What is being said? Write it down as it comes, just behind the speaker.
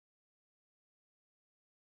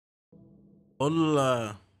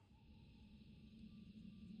والله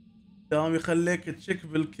دام يخليك تشك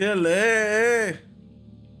بالكل. ايه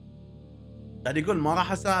قاعد يقول ما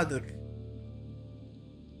راح اساعدك.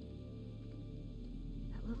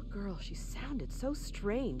 That little girl, she sounded so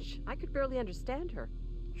strange. I could barely understand her.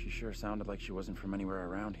 She sure sounded like she wasn't from anywhere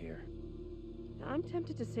around here. I'm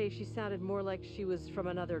tempted to say she sounded more like she was from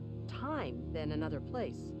another time than another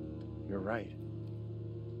place. You're right.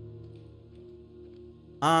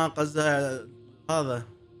 قصده هذا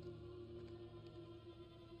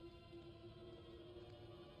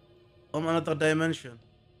from another dimension.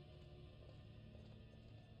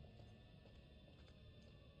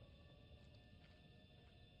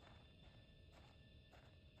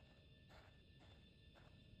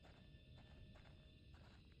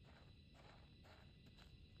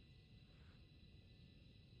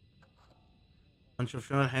 نشوف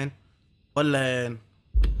شنو الحين ولا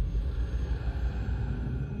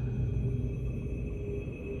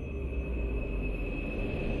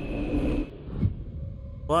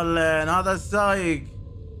ولا هذا السايق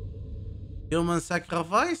human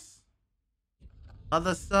sacrifice.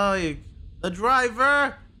 هذا السايق the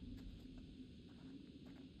driver.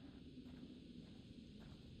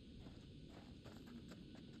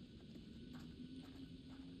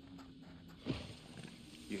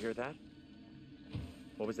 You hear that?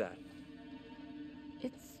 What was that?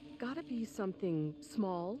 It's gotta be something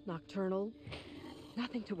small, nocturnal.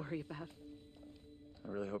 Nothing to worry about. I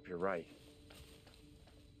really hope you're right.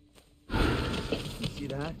 You see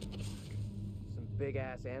that? Some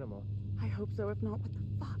big-ass animal. I hope so. If not, what the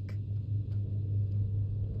fuck?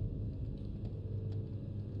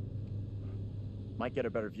 Might get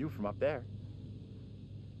a better view from up there.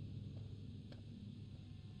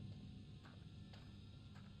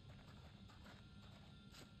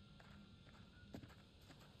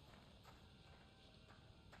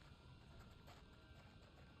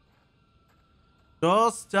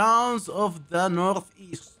 Ghost towns of the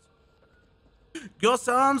northeast. Ghost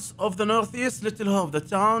towns of the northeast, Little Hope, the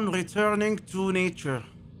town returning to nature.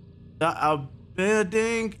 The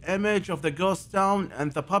abiding image of the ghost town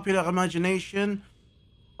and the popular imagination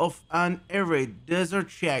of an arid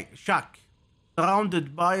desert shack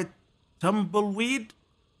surrounded by tumbleweed.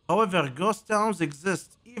 However, ghost towns exist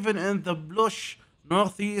even in the lush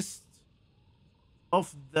northeast of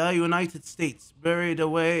the United States, buried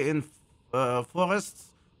away in forests,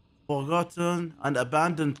 forgotten and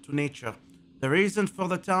abandoned to nature. The reason for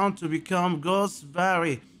the town to become ghosts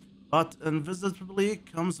vary, but inevitably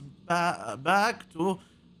comes back to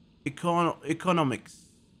economics.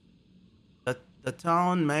 The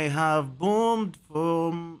town may have boomed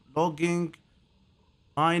from logging,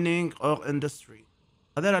 mining or industry.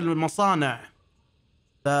 هذول المصانع.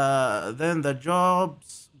 Then the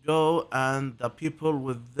jobs go and the people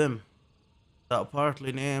with them. The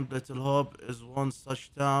partly named Little Hope is one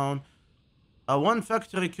such town. One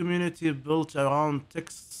factory community built around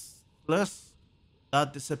textiles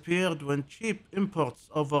that disappeared when cheap imports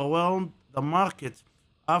overwhelmed the market.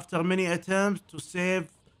 After many attempts to save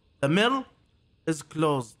the mill is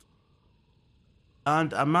closed,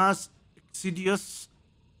 and a mass exodus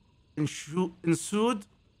ensued.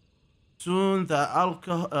 Soon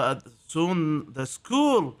the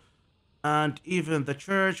school and even the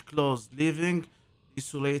church closed, leaving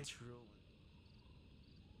desolate ruin.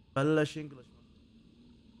 بلش انجلش.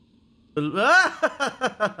 هلا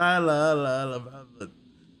محمد.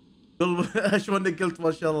 ايش انك قلت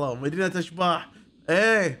ما شاء الله مدينة اشباح.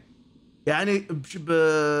 ايه يعني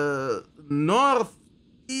نورث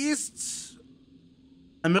ايست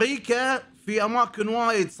امريكا في اماكن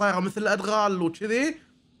وايد صايره مثل ادغال وكذي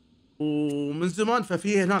ومن زمان،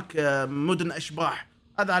 ففي هناك مدن اشباح.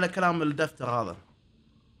 هذا على كلام الدفتر هذا.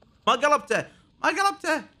 ما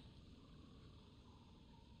قلبته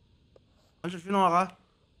نشوف شنو وراه.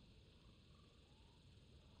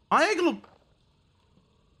 ما يقلب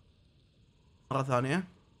مرة ثانية.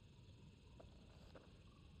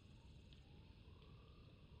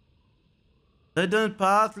 Hidden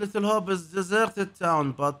path. Little Hope is deserted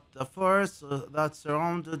town, but the forest that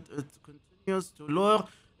surrounded it continues to lure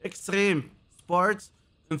extreme sports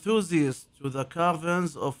enthusiasts to the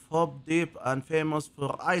caverns of Hope Deep, and famous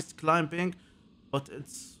for ice climbing, but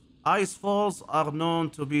its ice falls are known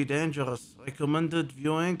to be dangerous. Recommended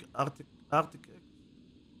viewing Arctic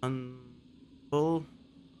and full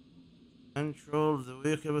control the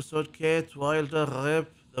week episode. Kate Wilder Rip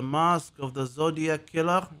the Mask of the Zodiac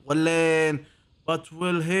Killer. Walain, but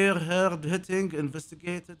will hear hard hitting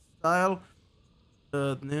investigated style.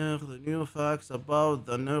 Near the new facts about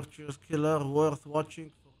the Nurture's Killer, worth watching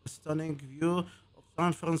for a stunning view of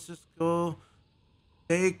San Francisco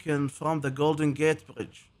taken from the Golden Gate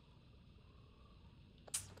Bridge.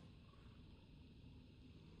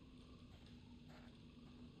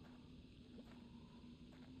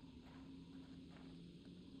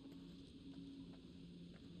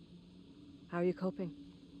 How are you coping?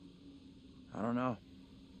 I don't know.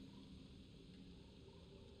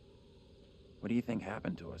 What do you think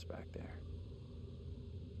happened to us back there?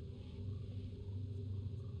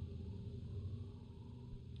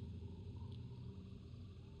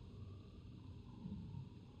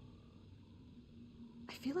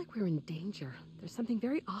 I feel like we're in danger. There's something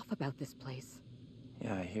very off about this place.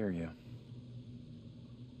 Yeah, I hear you.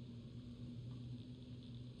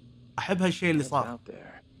 أحب هالشيء اللي What's صار. out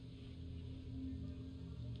there?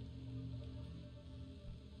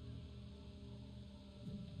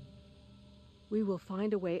 We will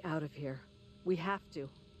find a way out of here. We have to.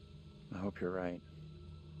 I hope you're right.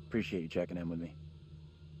 Appreciate you checking in with me.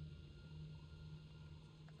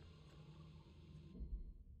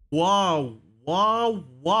 واو واو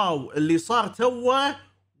واو اللي صار توه.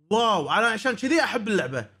 واو انا عشان كذي احب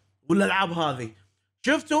اللعبه والالعاب هذه.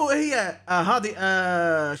 شفتوا هي هذه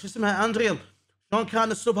شو اسمها اندريل شلون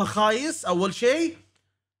كان اسلوبها خايس اول شيء.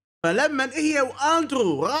 فلما هي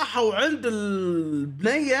واندرو راحوا عند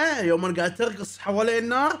البنيه يوم قاعده ترقص حوالين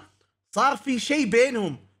النار صار في شيء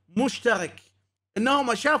بينهم مشترك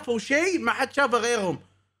انهم شافوا شيء ما حد شافه غيرهم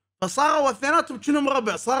فصاروا اثنيناتهم كأنهم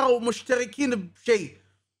ربع صاروا مشتركين بشيء.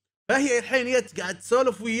 فهي الحين جت قاعد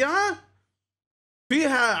تسولف وياه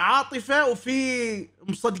فيها عاطفه وفي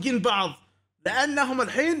مصدقين بعض لانهم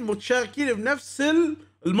الحين متشاركين بنفس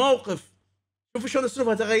الموقف. شوفوا شلون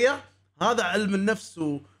اسلوبها تغير. هذا علم النفس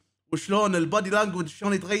وشلون البادي لانجوج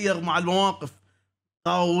شلون يتغير مع المواقف.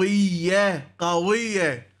 قويه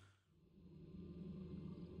قويه.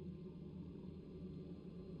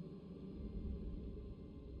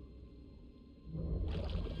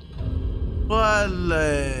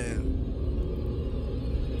 ولا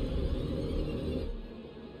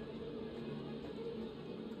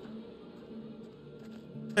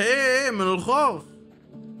ايه من الخوف.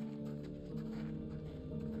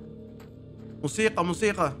 موسيقى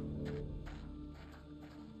موسيقى.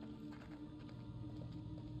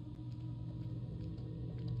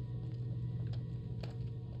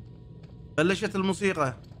 بلشت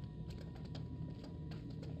الموسيقى.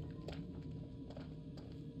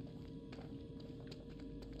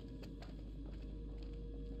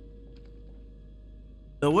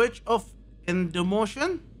 The Witch of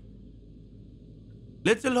Endomotion.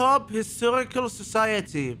 Little Hope Historical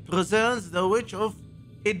Society presents The Witch of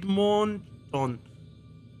Edmonton,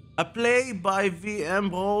 a play by V.M.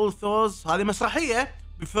 Rolthos. هذه مسرحية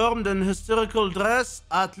performed in historical dress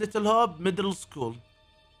at Little Hope Middle School.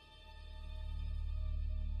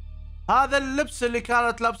 هذا اللبس اللي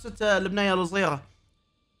كانت لابسته البنية الصغيرة.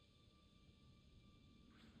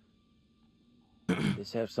 Does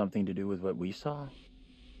this have something to do with what we saw?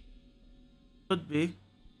 Could be.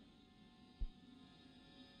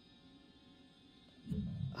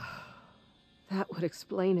 That would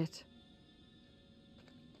explain it.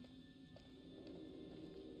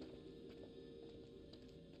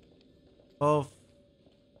 اوف.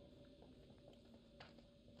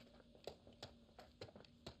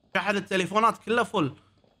 شحن التليفونات كلها فل.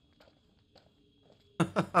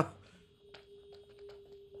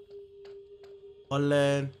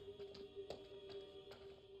 ولين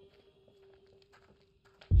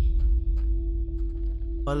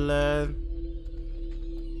ولين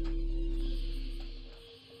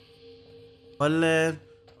ولين.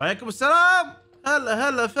 وعليكم السلام. هلا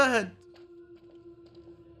هلا فهد.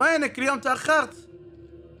 وينك اليوم تأخرت؟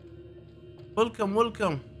 ويلكم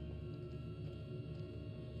ويلكم.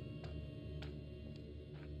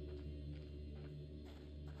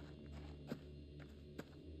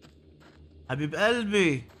 حبيب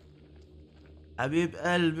قلبي حبيب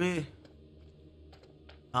قلبي.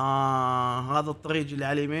 هذا الطريق اللي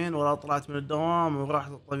على اليمين ولا طلعت من الدوام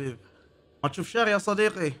ورحت الطبيب. ما تشوف شر يا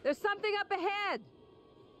صديقي. There's something up ahead.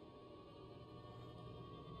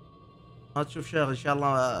 ما تشوف شر ان شاء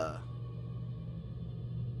الله.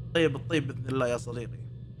 طيب الطيب باذن الله يا صديقي.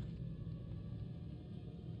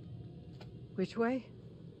 Which way?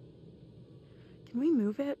 Can we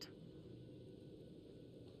move it?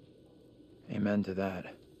 Amen to that.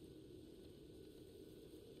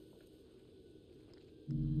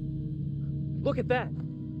 Look at that!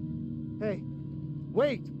 Hey,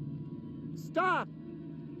 wait! Stop!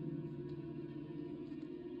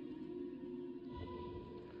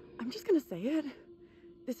 I'm just gonna say it.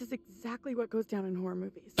 This is exactly what goes down in horror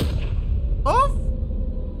movies. اوف.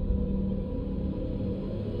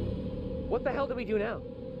 What the hell do we do now?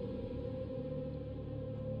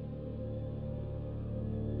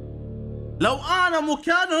 لو انا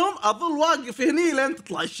مكانهم اظل واقف هني لين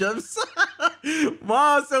تطلع الشمس.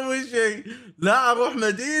 ما اسوي شيء، لا اروح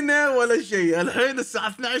مدينه ولا شيء. الحين الساعه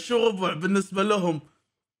 12 وربع بالنسبه لهم،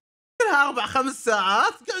 كلها 4-5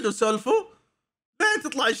 ساعات قعدوا سولفوا لين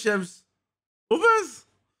تطلع الشمس وبس.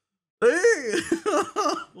 اي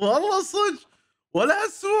والله صدق ولا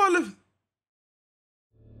هالسوالف.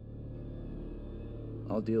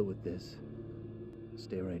 I'll deal with this.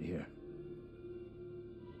 Stay right here.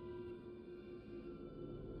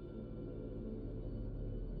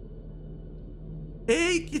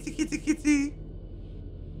 Hey, kitty, kitty, kitty.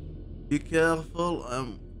 Be careful.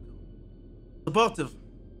 Supportive.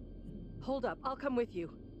 Hold up, I'll come with you.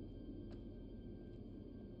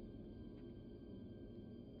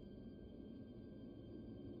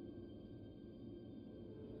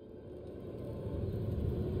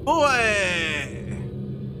 Boy.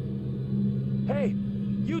 Hey,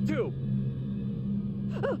 you two!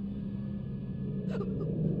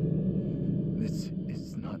 This is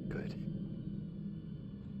not good.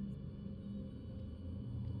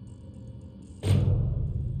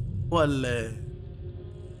 ولا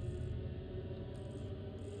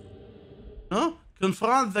ها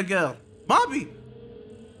confront the girl. ما بي.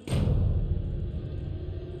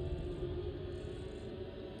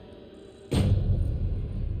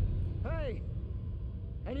 Hey!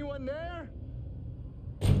 Anyone there?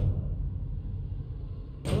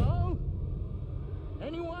 Hello?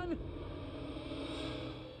 Anyone?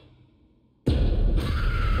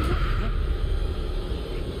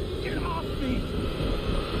 Get off me!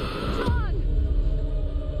 John!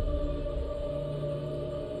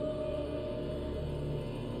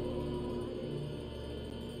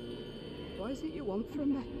 What is it you want from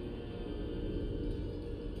me?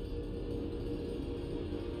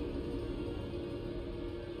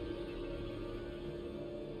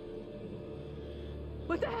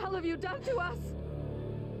 What the hell have you done to us?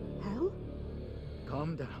 Hell? Calm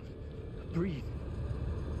down. Breathe.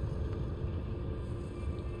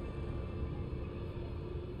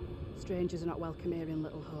 Strangers are not welcome here in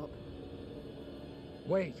Little Hope.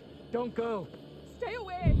 Wait, don't go! Stay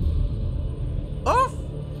away! Off.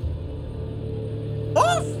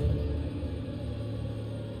 Off.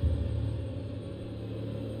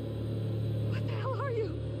 What the hell are you?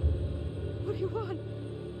 What do you want?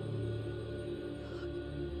 Look,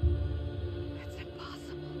 it's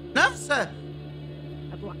impossible. نفسه.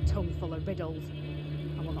 A black tongue full of riddles.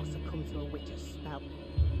 I will not succumb to a witch's spell.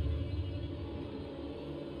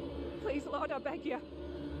 Please, Lord, I beg you,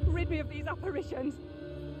 rid me of these apparitions.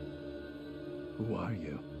 Who are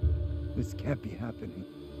you? This can't be happening.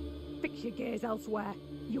 Fix your gaze elsewhere.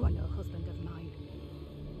 You are no husband of mine.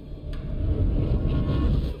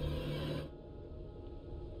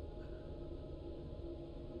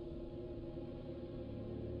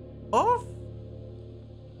 Off.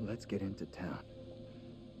 Let's get into town.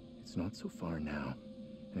 It's not so far now,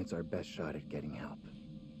 and it's our best shot at getting help.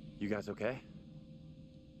 You guys okay?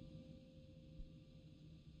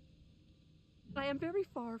 I am very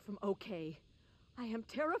far from okay. I am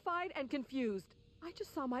terrified and confused. I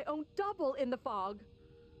just saw my own double in the fog.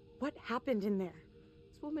 What happened in there?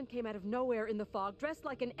 This woman came out of nowhere in the fog, dressed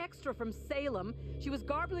like an extra from Salem. She was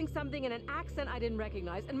garbling something in an accent I didn't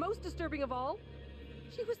recognize, and most disturbing of all,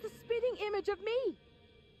 she was the spitting image of me.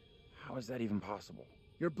 How is that even possible?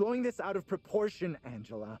 You're blowing this out of proportion,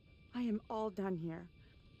 Angela. I am all done here.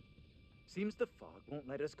 Seems the fog won't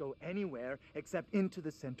let us go anywhere except into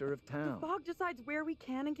the center of town. The fog decides where we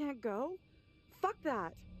can and can't go? Fuck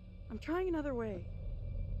that. I'm trying another way.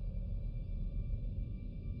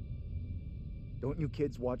 Don't you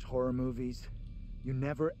kids watch horror movies? You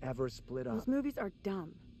never ever split up. Those movies are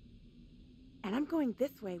dumb. And I'm going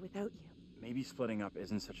this way without you. Maybe splitting up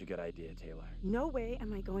isn't such a good idea, Taylor. No way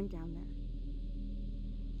am I going down there.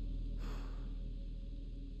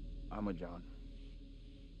 I'm with John.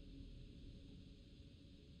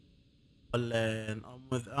 I'm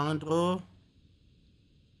with Andrew.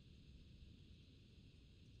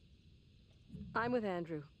 I'm with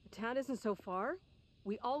Andrew. The town isn't so far.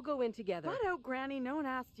 We all go in together. Flat out, Granny. No one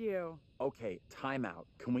asked you. Okay, time out.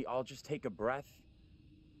 Can we all just take a breath?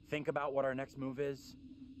 Think about what our next move is?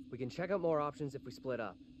 We can check out more options if we split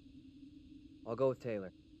up. I'll go with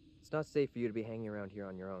Taylor. It's not safe for you to be hanging around here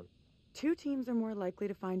on your own. Two teams are more likely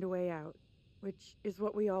to find a way out, which is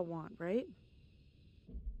what we all want, right?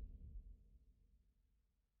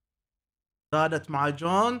 زادت مع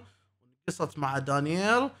جون ونقصت مع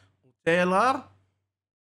دانييل وتايلر.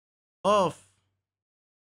 اوف.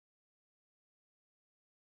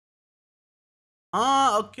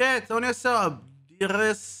 اوكي توني استوعب.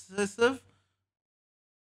 ديريسيف.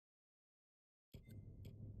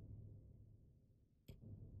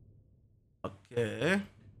 اوكي.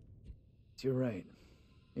 You're right.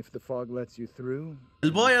 If the fog lets you through,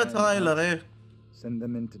 البوية تايلر ايه. send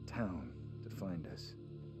them into town to find us.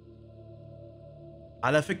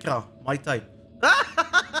 على فكرة ماي تايب.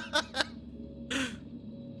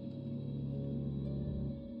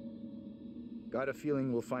 Got a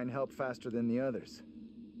feeling we'll find help faster than the others.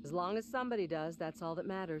 As long as somebody does, that's all that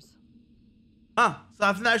matters.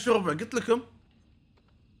 الساعة 12 وربع قلت لكم.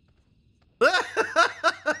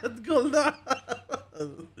 تقول لا.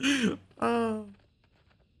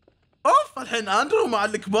 اوف الحين اندرو مع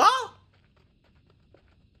الكبار.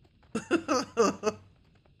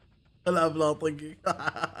 العب لا طقي.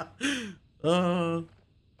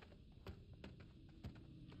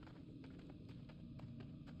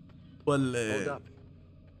 Hold up.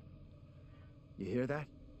 You hear that?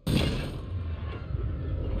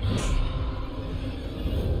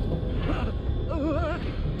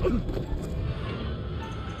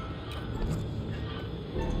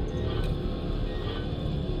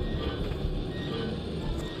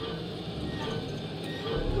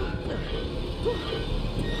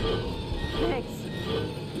 Thanks.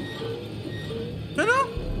 منو؟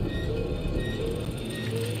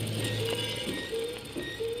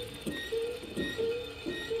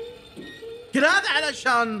 كل هذا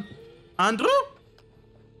علشان اندرو؟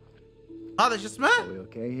 هذا شو اسمه؟ Are we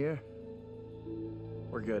okay here?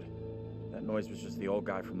 We're good. That noise was just the old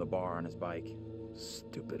guy from the bar on his bike.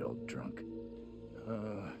 Stupid old drunk.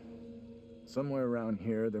 Somewhere around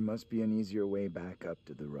here, there must be an easier way back up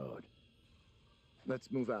to the road.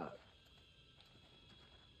 Let's move out.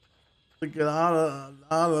 طق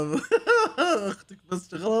العالم. اختك بس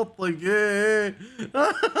شغلات طقي.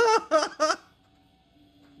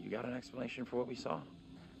 You got an explanation for what we saw?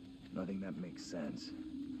 Nothing that makes sense.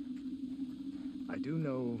 I do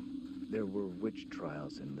know there were witch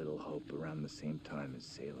trials in Little Hope around the same time as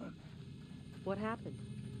Salem. What happened?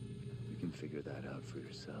 You can figure that out for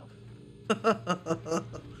yourself.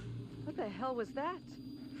 What the hell was that?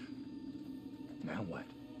 Now what?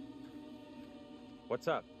 What's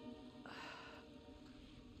up?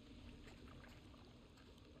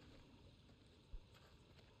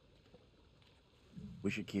 We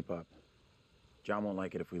should keep up. John won't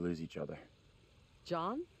like it if we lose each other.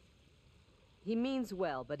 John? He means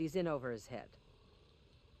well, but he's in over his head.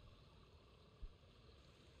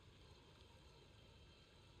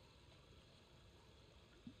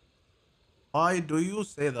 Why do you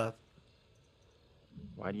say that?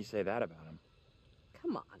 Why do you say that about him?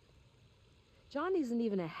 Come on. John isn't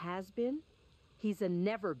even a has-been. He's a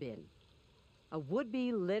never-been. A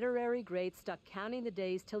would-be literary great stuck counting the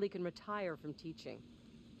days till he can retire from teaching.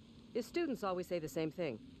 His students always say the same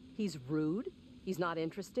thing. He's rude, he's not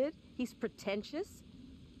interested, he's pretentious.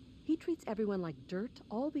 He treats everyone like dirt,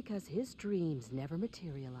 all because his dreams never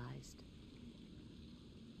materialized.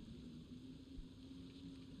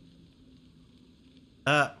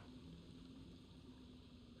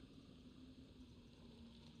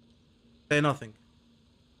 Say nothing.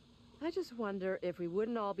 I just wonder if we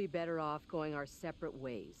wouldn't all be better off going our separate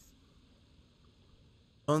ways.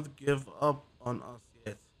 Don't give up on us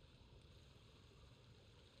yet.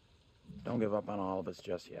 Don't give up on all of us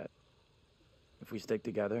just yet. If we stick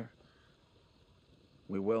together,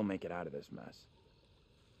 we will make it out of this mess.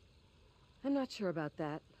 I'm not sure about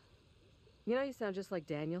that. You know, you sound just like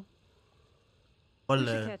Daniel. We should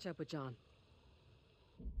ولا catch up with John.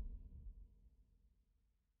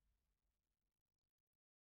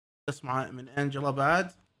 تسمع من انجلا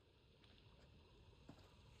بعد؟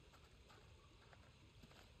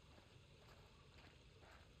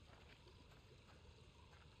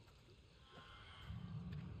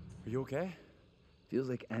 Are you okay? Feels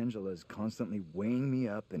like Angela's constantly weighing me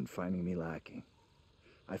up and finding me lacking.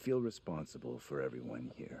 I feel responsible for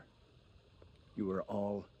everyone here. You are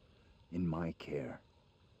all in my care.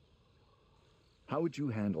 How would you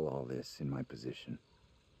handle all this in my position?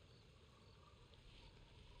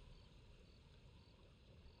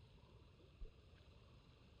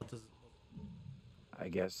 I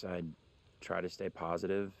guess I'd try to stay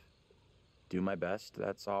positive, do my best.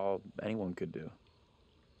 That's all anyone could do.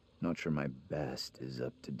 Not sure my best is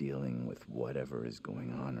up to dealing with whatever is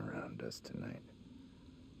going on around us tonight.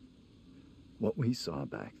 What we saw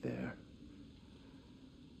back there,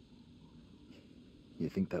 you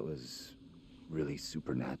think that was really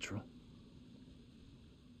supernatural?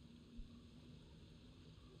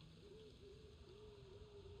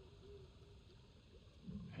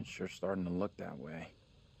 It's sure starting to look that way.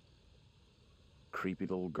 Creepy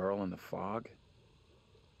little girl in the fog.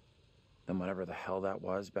 Then whatever the hell that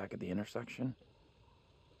was back at the intersection.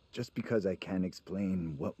 Just because I can't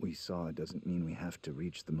explain what we saw doesn't mean we have to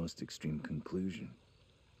reach the most extreme conclusion.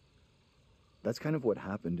 That's kind of what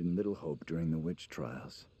happened in Little Hope during the witch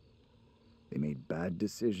trials. They made bad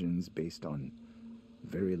decisions based on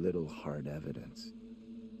very little hard evidence.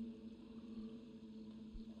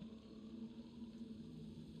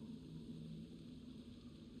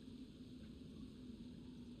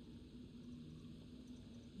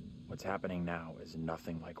 What's happening now is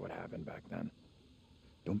nothing like what happened back then.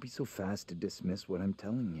 Don't be so fast to dismiss what I'm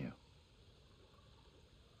telling you.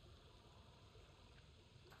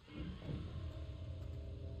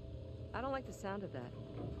 I don't like the sound of that.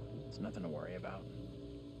 It's nothing to worry about.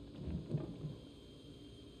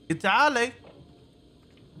 تعالي.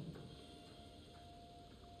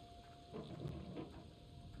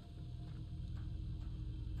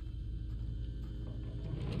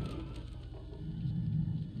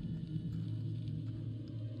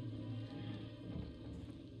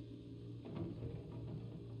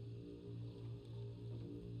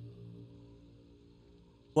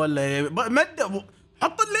 ولا مد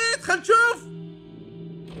حط الليد خل نشوف.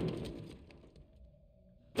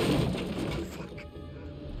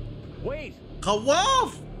 Wait!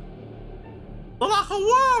 خواف طلع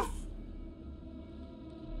خواف.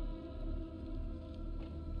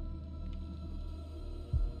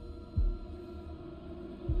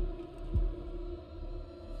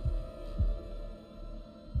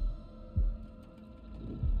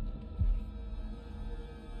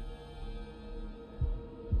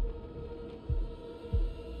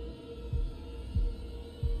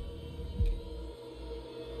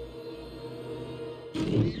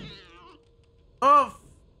 Off.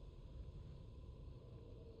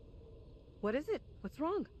 What is it? What's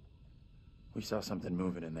wrong? We saw something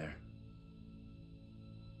moving in there.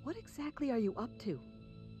 What exactly are you up to?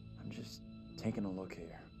 I'm just taking a look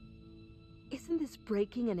here. Isn't this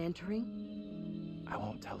breaking and entering? I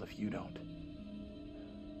won't tell if you don't.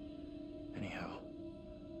 Anyhow,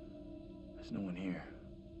 there's no one here.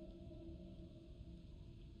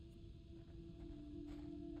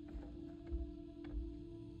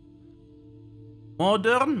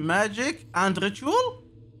 Modern magic and ritual?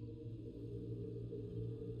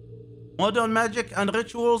 Modern magic and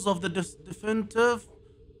rituals of the definitive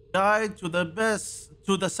guide to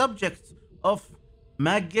the subject of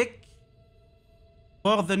magic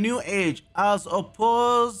for the new age, as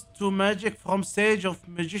opposed to magic from Sage of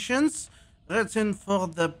Magicians, written for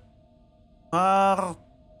the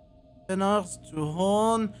partainers to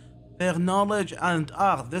hone their knowledge and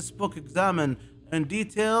art. This book examines in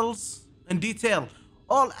detail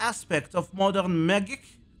all aspects of modern magic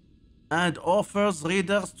and offers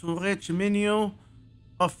readers to rich menu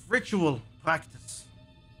of ritual practice.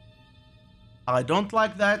 I don't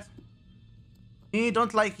like that. Me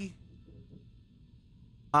don't like it.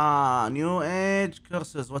 New age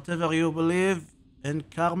curses, whatever you believe in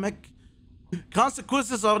karmic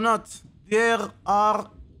consequences or not, there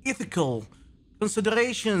are ethical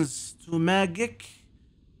considerations to magic,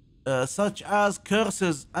 such as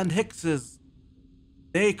curses and hexes.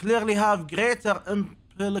 They clearly have greater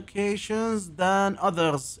implications than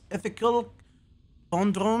others. Ethical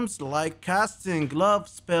conundrums like casting love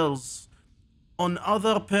spells on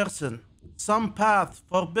other person. Some paths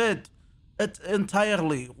forbid it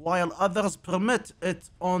entirely, while others permit it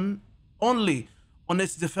only on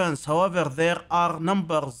its defense. However, there are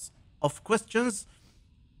numbers of questions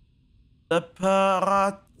the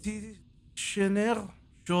practitioner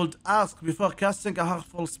should ask before casting a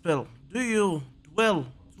harmful spell. Do you dwell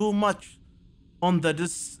too much on the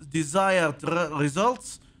desired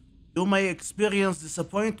results? You may experience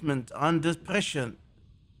disappointment and depression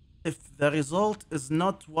if the result is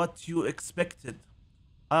not what you expected.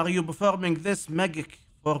 Are you performing this magic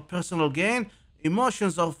for personal gain?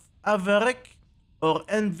 Emotions of avarice or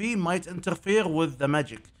envy might interfere with the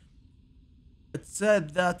magic. It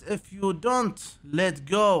said that if you don't let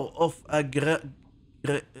go of a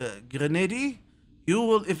grenade, you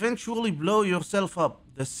will eventually blow yourself up.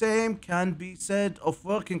 The same can be said of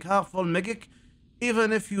working harmful magic,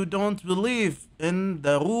 even if you don't believe in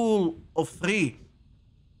the rule of three.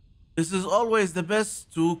 This is always the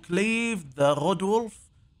best to cleave the Rodolph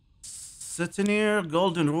Setinier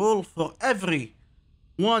golden rule. For every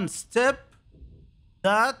one step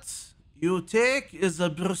that you take is a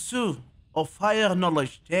pursuit of higher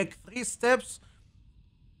knowledge. Take 3 steps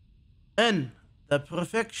in the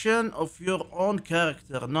perfection of your own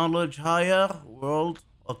character. Knowledge, higher world.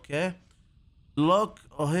 Okay. Look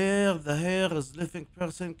here. The hair is living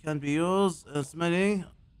person can be used as many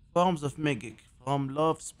forms of magic, from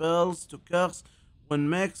love spells to curse when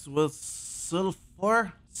mixed with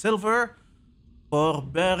silver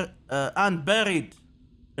and buried.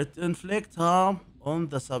 It inflict harm on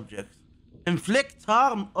the subject. Inflict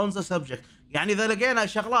harm on the subject. يعني إذا لقينا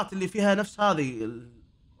شغلات اللي فيها نفس هذه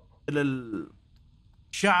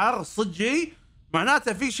الشعر صجي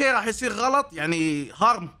معناته في شيء راح يصير غلط، يعني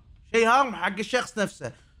هارم، شيء هارم حق الشخص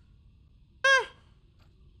نفسه.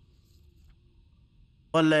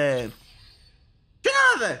 ولا شنو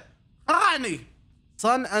هذا؟ قرعني.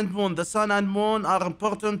 Sun and moon. The sun and moon are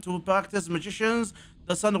important to practice magicians.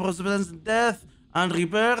 The sun represents death and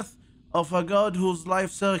rebirth of a god whose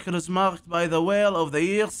life circle is marked by the wheel of the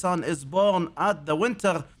year. Sun is born at the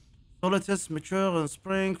winter solstice, mature in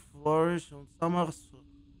spring, flourish in summer.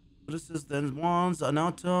 This is the one's an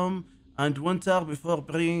autumn and winter before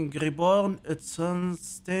being reborn. Its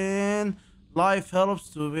sustain life helps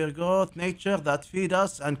to bear growth, nature that feed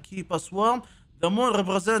us and keep us warm. The moon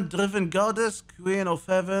represents driven goddess, queen of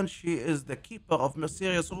heaven. She is the keeper of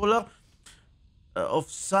mysterious ruler of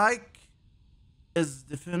psyche. Is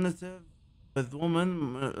definitive with woman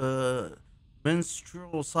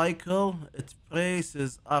menstrual cycle. It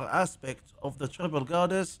praises our aspect of the triple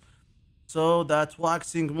goddess, so that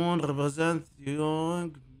waxing moon represents young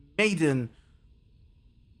maiden.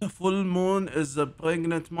 The full moon is a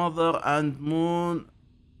pregnant mother and moon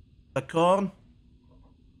the corn.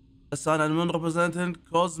 The sun and moon representing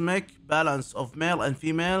cosmic balance of male and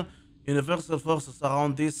female. Universal forces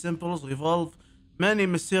around these symbols revolve many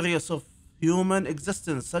mysterious of human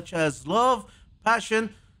existence, such as love, passion,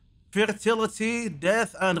 fertility,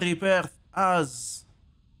 death, and rebirth, as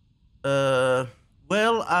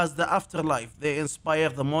well as the afterlife. They inspire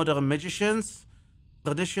the modern magicians.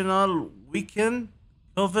 Traditional Wiccan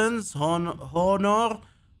covens honor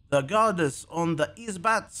the goddess on the east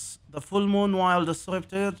bats, the full moon, while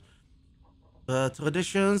disrupted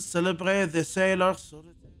traditions celebrate the sailors.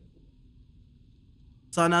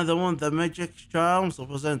 Sun and the moon, the magic charms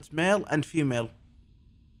represent male and female.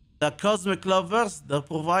 The cosmic lovers, they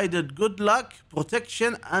provided good luck,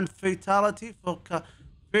 protection, and fertility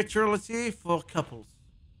for couples.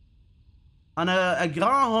 أنا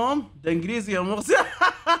أقراهم بإنجليزي يا مرسي.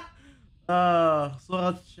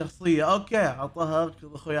 صورة شخصية. أوكي عطها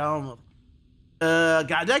كذا أخوي عمر.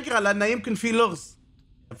 قاعد أقرأ لأنه يمكن في لغز،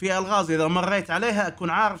 في ألغاز إذا مريت عليها أكون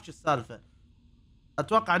عارف شو السالفة.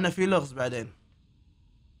 أتوقع أنه في لغز بعدين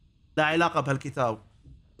لا علاقة بهالكتاب.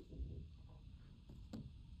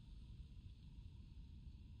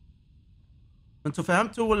 انتوا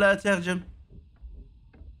فهمتوا ولا ترجم؟ بسم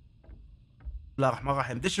الله الرحمن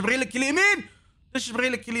الرحيم. دش بريلك اليمين، دش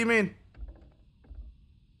بريلك اليمين.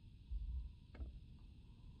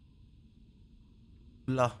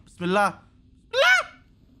 بسم الله بسم الله بسم الله.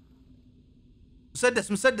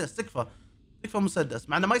 مسدس مسدس، تكفى تكفى مسدس،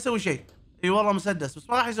 مع انه ما يسوي شيء. اي والله مسدس بس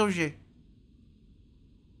ما راح يسوي شيء.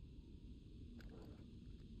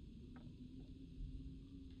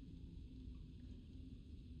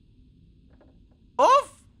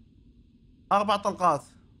 اوف 4 طلقات.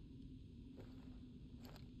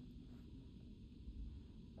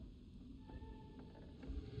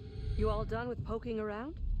 You all done with poking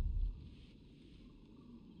around?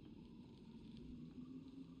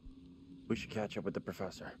 We should catch up with the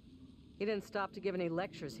professor. He didn't stop to give any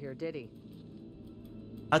lectures here, did he?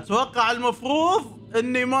 اتوقع المفروض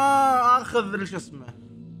اني ما اخذ شو اسمه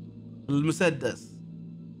المسدس.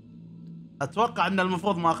 اتوقع ان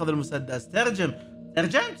المفروض ما اخذ المسدس. ترجم.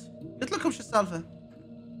 ترجمت؟ قلت لكم شو السالفة.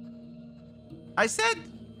 I said.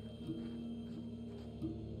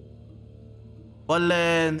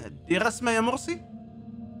 ولا دي رسمة يا مرسي؟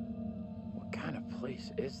 What kind of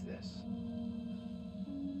place is this?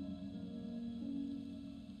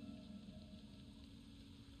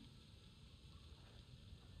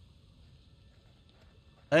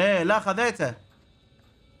 ايه لا خذيته.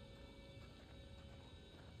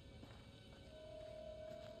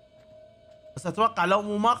 بس اتوقع لو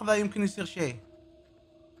مو ماخذه يمكن يصير شيء.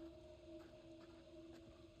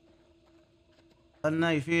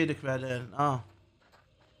 خلنا يفيدك بعدين.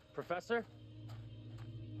 Professor?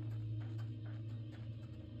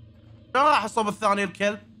 شو راح الصوب الثاني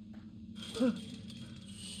الكلب؟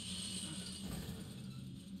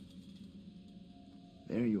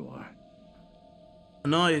 There you are.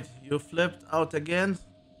 Annoyed, you flipped out again.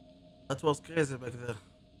 That was crazy back there.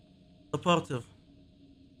 Supportive.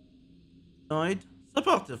 Annoyed,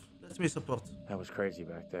 supportive. Let me support. That was crazy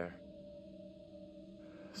back there.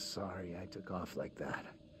 Sorry I took off like that.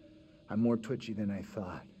 I'm more twitchy than I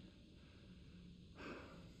thought.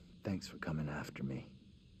 Thanks for coming after me.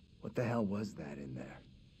 What the hell was that in there?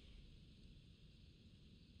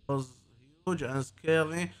 It was huge and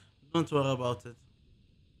scary. Don't worry about it.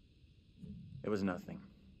 It was nothing.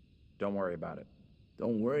 Don't worry about it.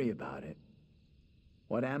 Don't worry about it.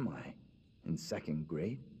 What am I? In second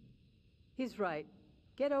grade? He's right.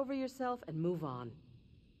 Get over yourself and move on.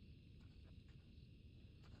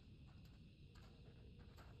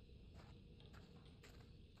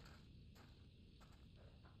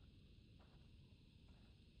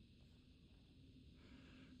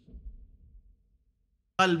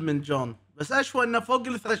 اقل من جون، بس اشوى انه فوق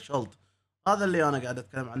الثريشولد. هذا اللي انا قاعد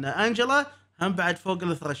اتكلم عنه. انجلا هم بعد فوق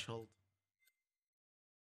الثريشولد.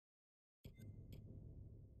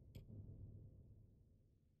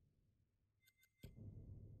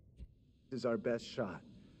 This is our best shot.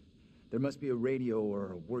 There must be a radio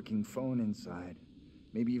or a working phone inside.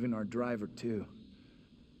 Maybe even our driver, too.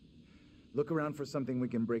 Look around for something we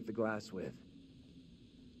can break the glass with.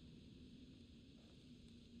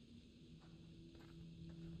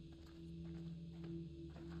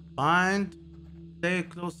 Find, stay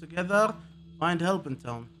close together, find help in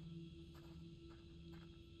town.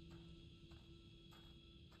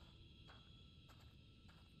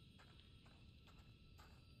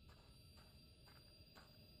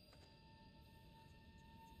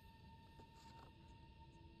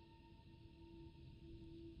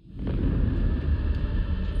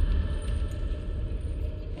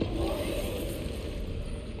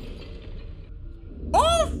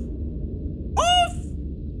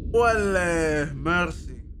 ولا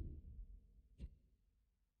ميرسي.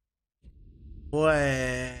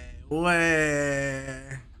 وي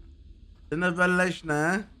احنا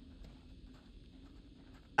بلشنا.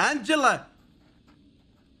 ها انجلا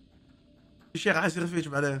الشيخ راح يصير فيك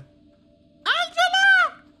بعدين.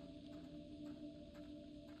 انجلا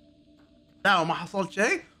لا وما حصلت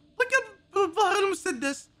شيء. ركب بظهر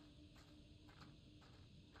المسدس.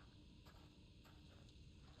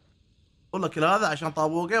 والله كل هذا عشان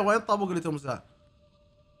طابوقه. وين طابوق اللي تمساه؟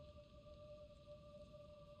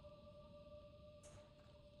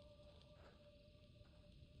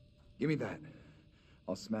 Give me that.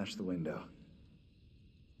 I'll smash the window.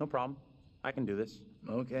 No problem. I can do this.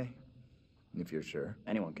 Okay. If you're sure.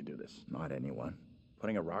 Anyone can do this. Not anyone.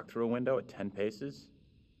 Putting a rock through a window at 10 paces?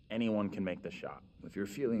 Anyone can make the shot. If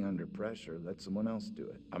you're feeling under pressure, let someone else do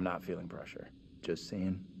it. I'm not feeling pressure. Just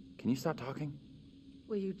saying. Can you stop talking?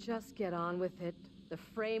 Will you just get on with it? The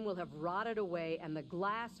frame will have rotted away and the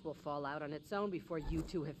glass will fall out on its own before you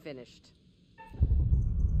two have finished.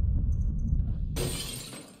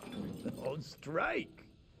 Oh, strike!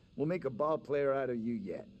 We'll make a ball player out of you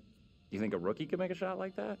yet. You think a rookie could make a shot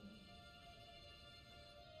like that?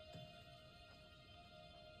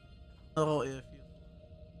 رؤية فيه.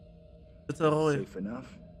 رؤية. Safe enough?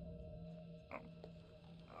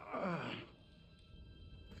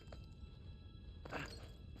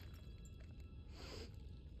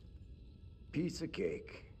 Piece of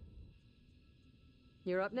cake.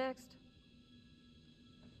 You're up next.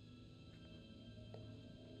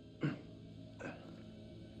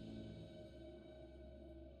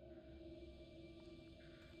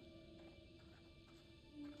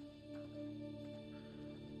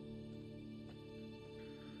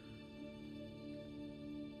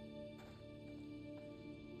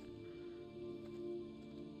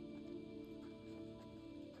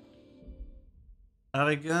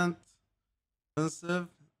 Arrogant, offensive,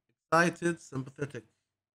 excited, sympathetic.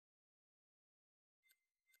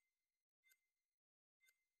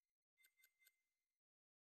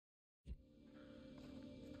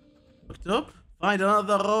 مكتوب find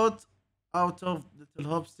another road out of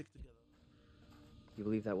little hopes stick together. You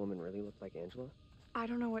believe that woman really looked like Angela? I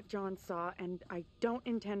don't know what John saw, and I don't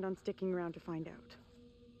intend on sticking around to find out.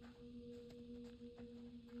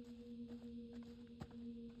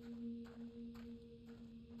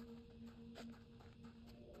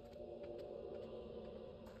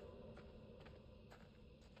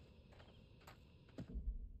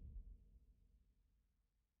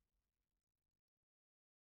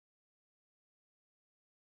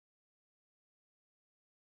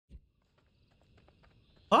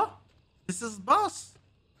 Oh, this is boss.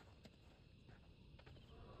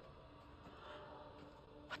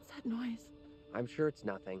 What's that noise? I'm sure it's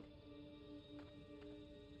nothing.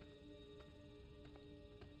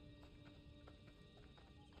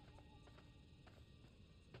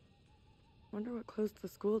 Wonder what closed the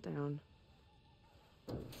school down.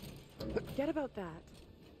 Forget about that.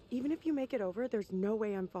 Even if you make it over, there's no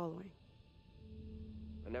way I'm following.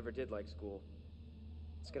 I never did like school.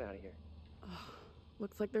 Let's get out of here.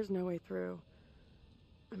 Looks like there's no way through.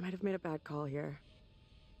 I might have made a bad call here.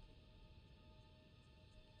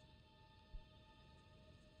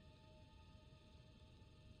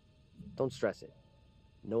 Don't stress it.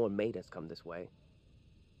 No one made us come this way.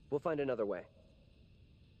 We'll find another way.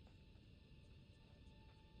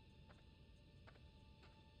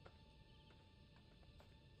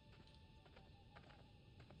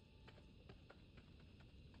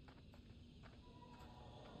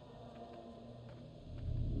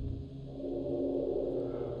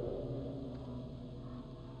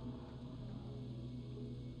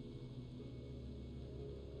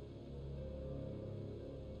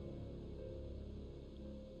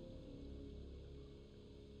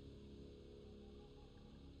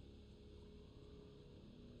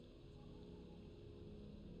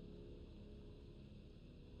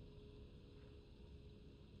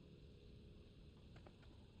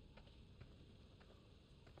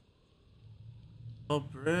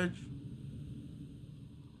 bridge.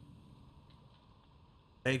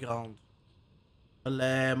 Playground.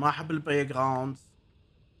 ولا ما احب البلاي جراوندز.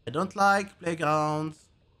 I don't like playgrounds.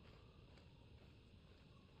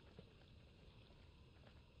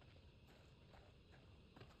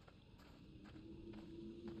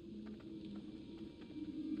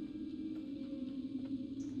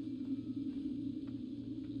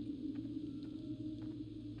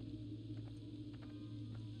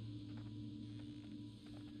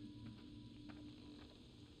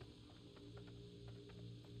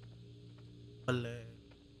 ولا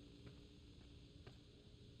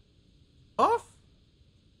اوف.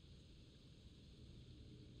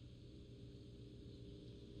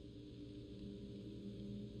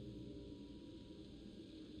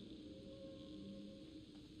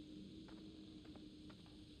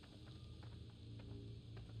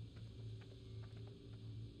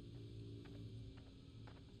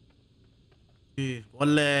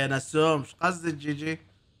 ولا نسوم ايش قصدك جيجي؟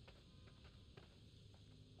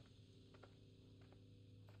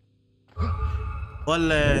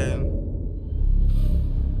 ولا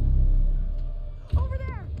Over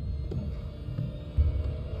there!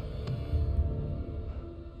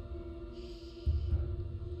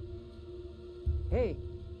 Hey,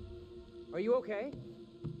 are you okay?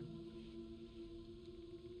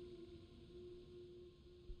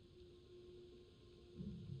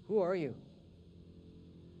 Who are you?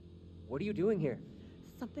 What are you doing here?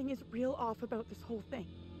 Something is real off about this whole thing.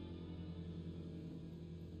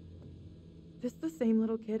 This the same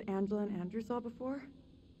little kid Angela and Andrew saw before?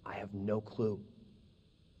 I have no clue.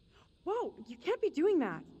 Whoa, you can't be doing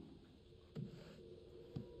that.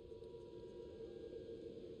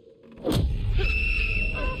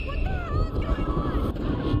 What the hell is going on?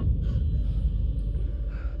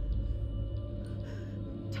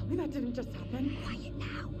 Tell me that didn't just happen. Quiet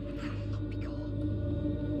now. I'll be cool.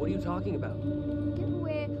 What are you talking about? Get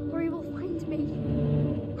away, or he will find me.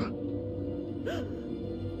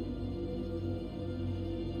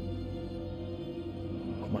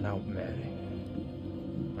 Come on out, Mary.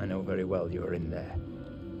 I know very well you're in there.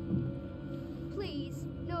 Please,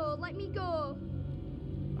 no, let me go.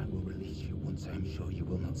 I will release you once I am sure you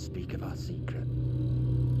will not speak of our secret.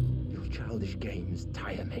 Your childish games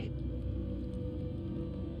tire me.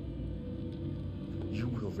 You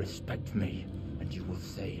will respect me, and you will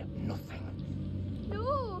say nothing.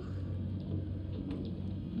 No.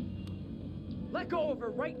 Let go of her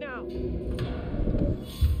right now!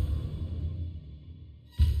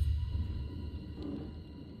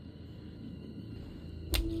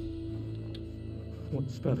 What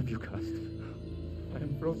spell have you cast? I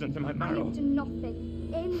am frozen to my I marrow. have done nothing.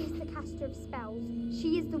 Amy is the caster of spells.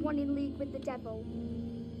 She is the one in league with the devil.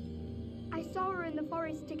 I saw her in the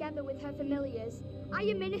forest together with her familiars. I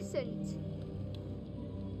am innocent.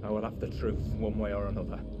 I will have the truth one way or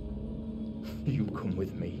another. You come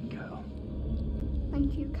with me, girl.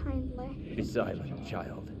 Thank you kindly. Be silent,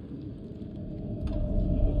 child.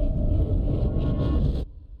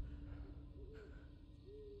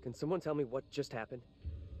 Can someone tell me what just happened?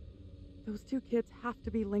 Those two kids have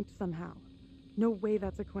to be linked somehow. No way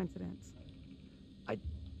that's a coincidence.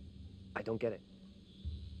 I don't get it.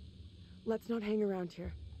 Let's not hang around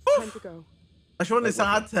here. It's time to go. شلون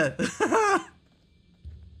ساعدتها؟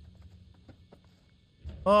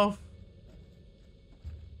 اوف.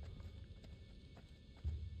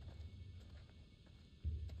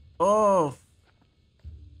 اوف.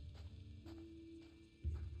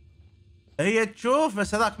 هي تشوف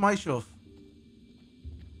بس هذاك ما يشوف.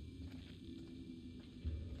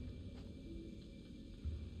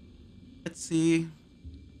 Let's see.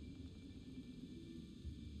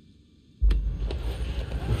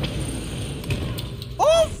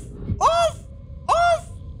 Off! Off! Off!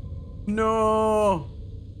 No!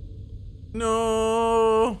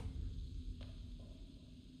 No!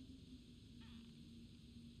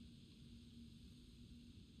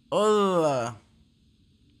 الله.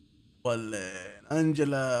 ولا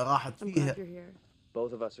أنجلا راحت I'm فيها. glad you're here.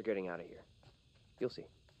 Both of us are getting out of here. You'll see.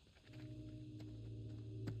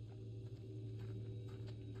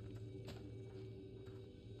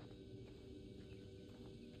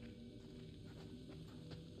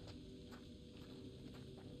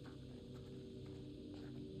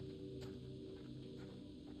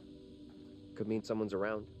 Could mean someone's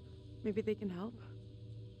around. Maybe they can help.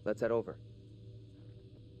 Let's head over.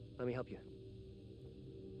 Let me help you.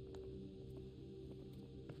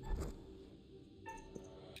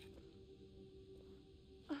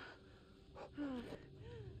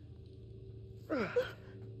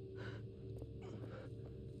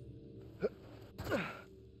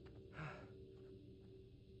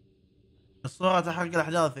 صورة تحرق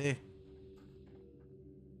الاحداث ايه.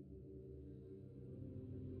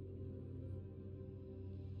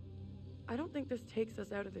 I don't think this takes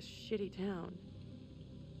us out of this shitty town.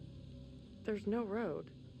 There's no road.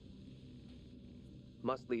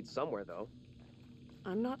 Must lead somewhere, though.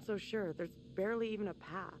 I'm not so sure. There's barely even a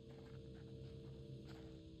path.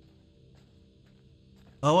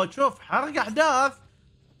 هو شوف حرق احداث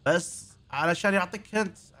بس علشان يعطيك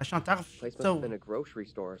هنت عشان تعرف شو Place must have تسوي been a grocery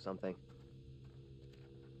store or something.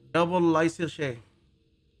 قبل لا يصير شيء.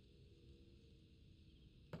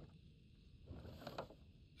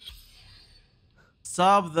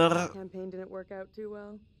 صابذر. Campaign didn't work out too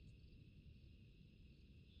well.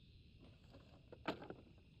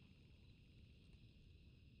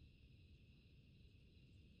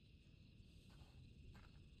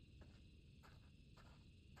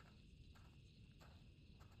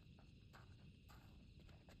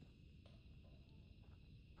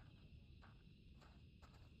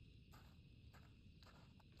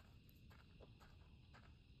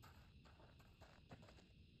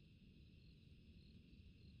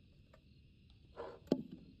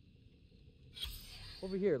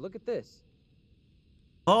 Over here, look at this.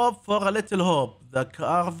 Hope for a little hope. The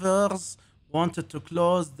carvers wanted to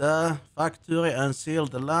close the factory and seal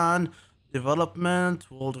the land. Development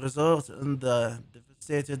would result in the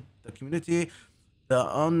devastated the community. The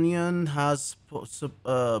Onion has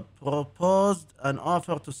proposed an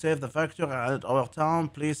offer to save the factory and our town.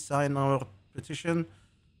 Please sign our petition.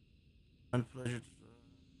 And pledge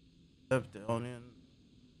the Onion.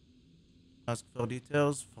 Ask for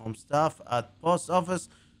details from staff at post office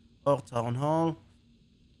or town hall.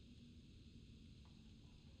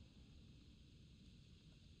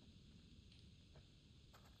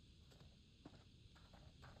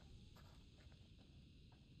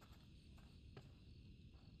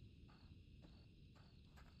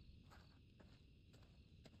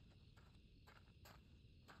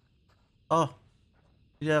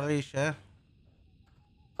 إلى ريشة.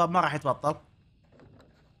 طب ما راح يتبطل.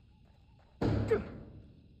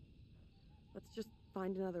 Let's just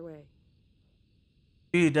find another way.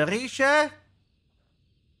 في دريشة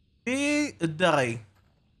في الدري.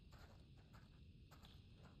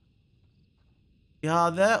 في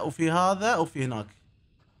هذا وفي هذا وفي هناك.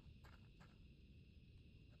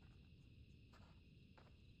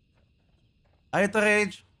 أي طريق؟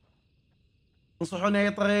 تنصحوني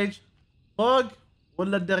أي طريق؟ فوق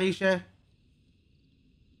ولا الدريشة؟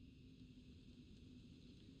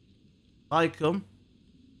 رايكم؟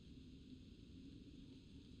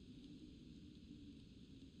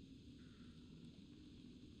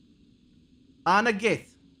 أنا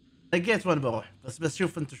نقيت وين بروح بس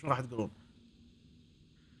شوف أنتم شو راح تقولون.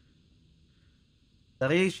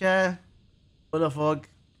 دريشة ولا فوق؟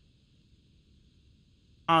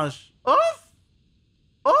 عاش. أوف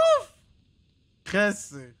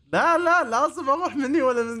خسي. لا لازم اروح مني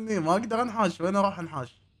ولا مني ما اقدر انحاش. وين اروح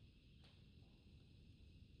انحاش؟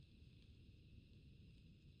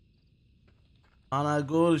 انا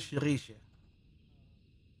اقول شريشة.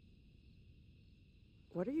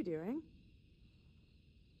 What are you doing?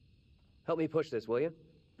 Help me push this, will you?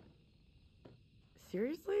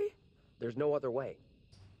 Seriously? There's no other way.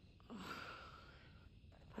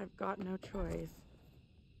 I've got no choice.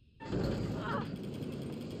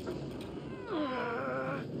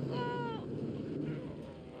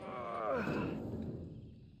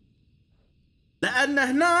 لان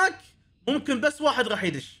هناك ممكن بس واحد راح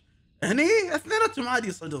يدش. هني اثنيناتهم عادي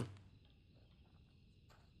يصعدون.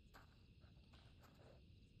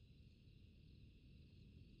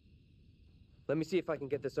 Let me see if I can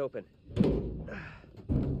get this open.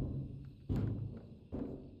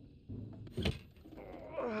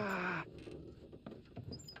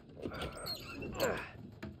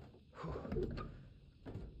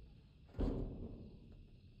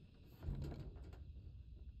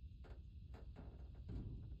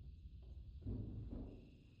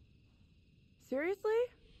 Seriously?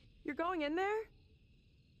 You're going in there?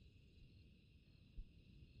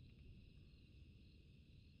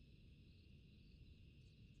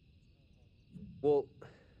 Well,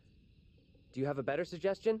 do you have a better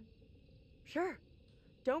suggestion? Sure.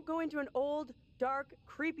 Don't go into an old, dark,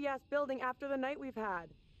 creepy-ass building after the night we've had.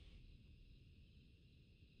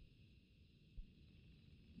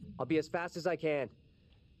 I'll be as fast as I can.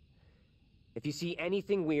 If you see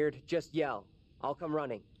anything weird, just yell. I'll come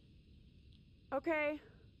running. Okay.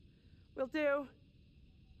 Will do.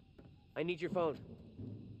 I need your phone.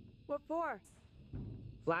 What for?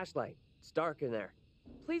 Flashlight. It's dark in there.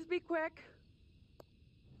 Please be quick.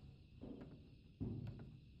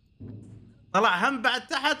 طلع هم بعد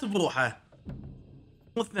تحت بروحه.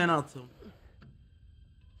 مو اثنيناتهم.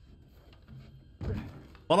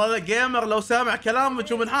 والله الجيمر لو سامع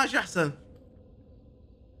كلامك ومنحاش احسن.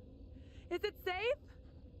 Is it safe?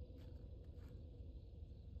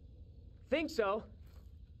 Think so.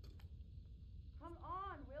 Come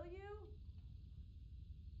on, will you?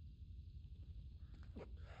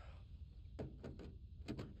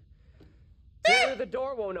 Taylor, the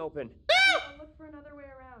door won't open. I'll look for another way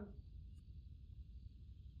around.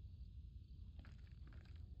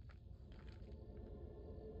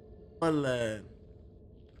 ولا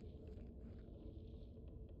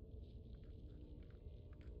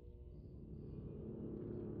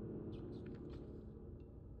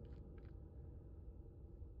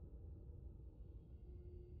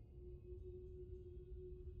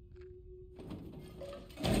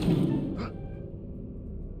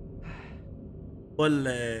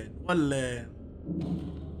ولا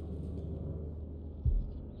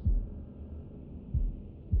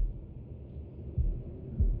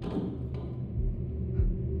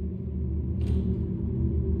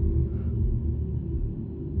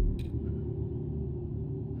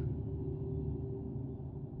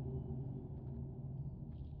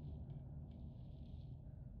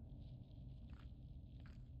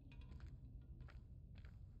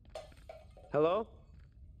Hello?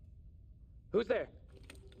 Who's there?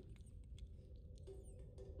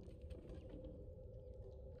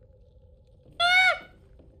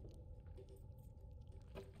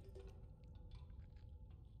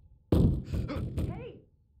 Hey!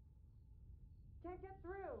 Can't get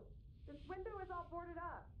through. This window is all boarded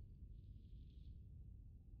up.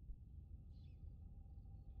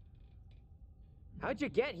 How'd you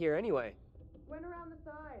get here anyway? Went around the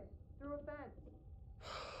side, through a fence.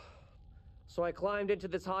 So I climbed into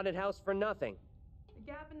this haunted house for nothing. The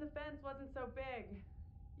gap in the fence wasn't so big.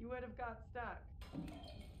 You would have got stuck.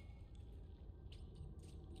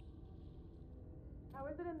 How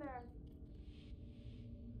is it in there?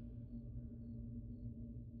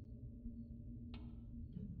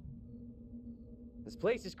 This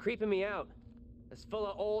place is creeping me out. It's full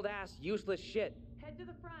of old-ass, useless shit. Head to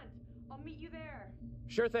the front. I'll meet you there.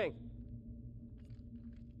 Sure thing.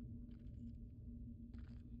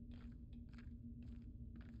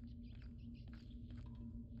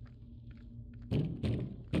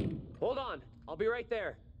 Hold on. I'll be right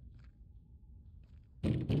there.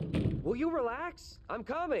 Will you relax? I'm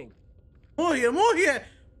coming. مو هي مو هي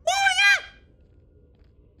مو هي.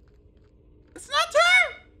 It's not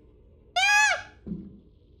her.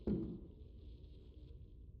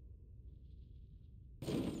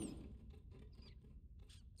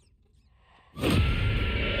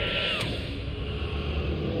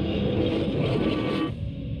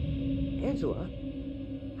 Angela?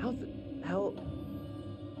 How the hell?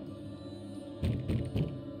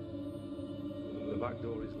 The back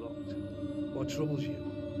door is locked. What troubles you?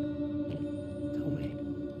 Tell me,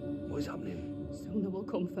 what is happening? Soon they will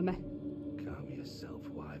come for me. Calm yourself,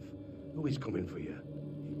 wife. Who is coming for you?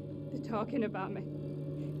 They're talking about me.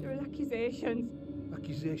 There are accusations.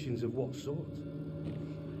 Accusations of what sort?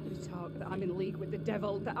 They talk that I'm in league with the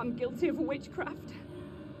devil, that I'm guilty of witchcraft.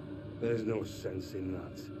 There's no sense in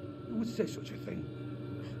that. Who would say such a thing?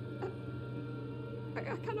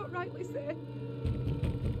 I cannot rightly say.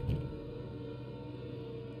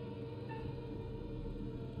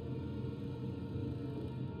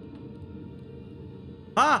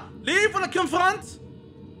 Leave ولا confront.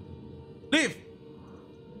 Leave.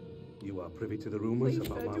 You are privy to the rumours Please,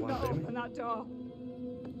 about sir, my do wife, not Amy? open that door.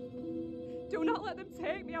 Do not let them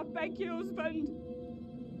take me, I beg you, husband.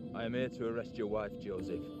 I am here to arrest your wife,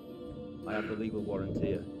 Joseph. I have the legal warrant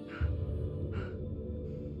here.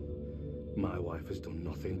 My wife has done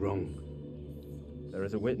nothing wrong. There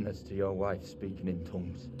is a witness to your wife speaking in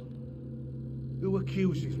tongues. Who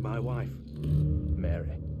accuses my wife?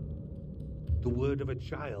 Mary. The word of a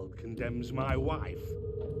child condemns my wife.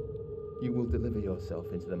 You will deliver yourself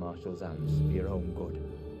into the marshal's hands for your own good.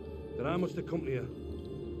 Then I must accompany her.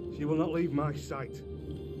 She will not leave my sight.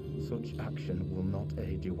 Such action will not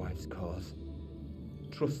aid your wife's cause.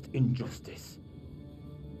 Trust in justice.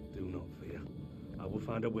 Do not fear. I will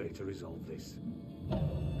find a way to resolve this.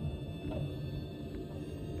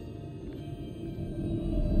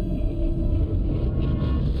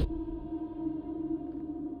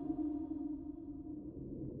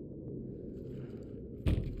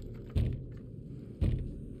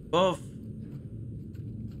 Off.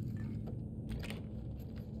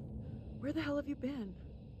 Where the hell have you been?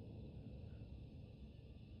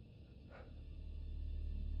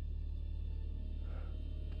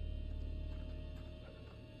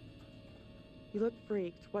 You look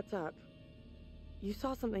freaked. What's up? You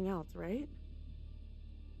saw something else, right?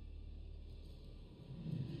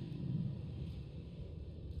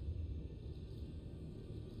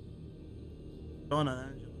 جون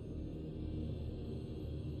أنجلا.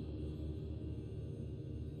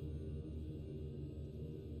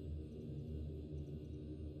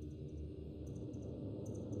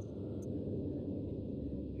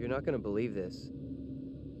 You're not gonna believe this,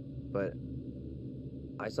 but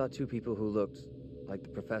I saw two people who looked like the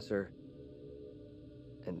professor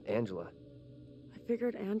and Angela. I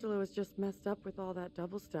figured Angela was just messed up with all that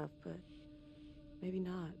double stuff, but maybe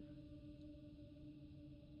not.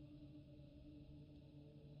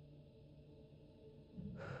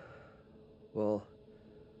 Well,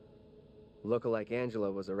 lookalike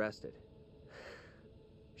Angela was arrested.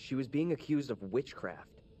 She was being accused of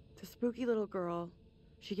witchcraft. The spooky little girl,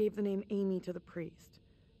 she gave the name Amy to the priest.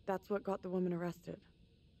 That's what got the woman arrested.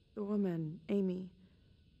 The woman, Amy,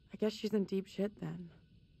 I guess she's in deep shit then.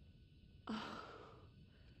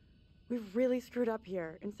 We've really screwed up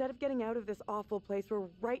here. Instead of getting out of this awful place, we're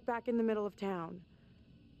right back in the middle of town.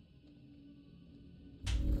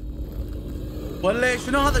 ولا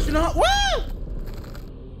شنو هذا شنو هذا؟ واو!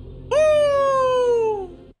 واو!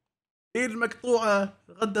 ايد مقطوعة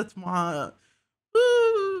غدت معاها.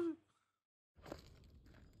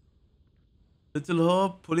 Little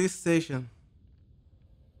Hope Police Station.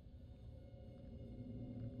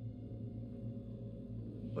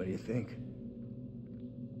 What do you think?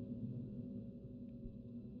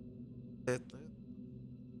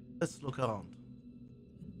 Let's look around.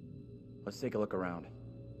 Let's take a look around.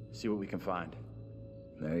 See what we can find.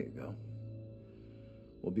 There you go.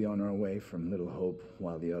 We'll be on our way from Little Hope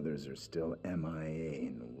while the others are still MIA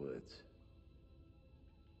in the woods.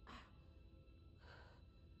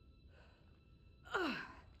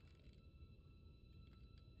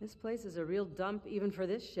 This place is a real dump even for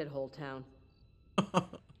this shithole town.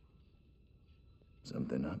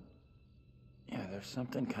 Something up? Yeah, there's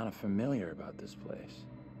something kind of familiar about this place.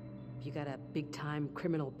 You got a big-time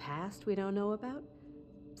criminal past we don't know about?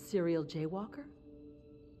 Serial jaywalker?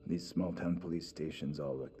 These small-town police stations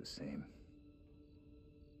all look the same.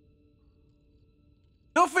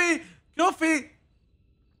 Coffee! Coffee!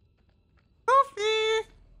 Coffee!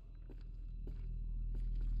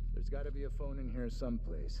 There's got to be a phone in here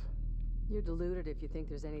someplace. You're deluded if you think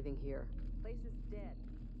there's anything here. Place is dead,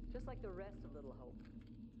 just like the rest of Little Hope.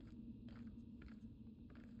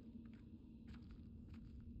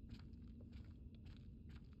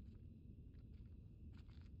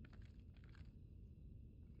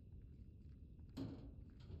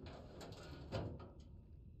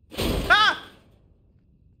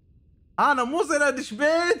 انا مو زين ادش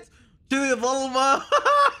بيت كذي ظلمه.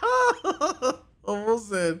 مو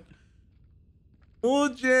زين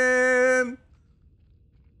مو زين.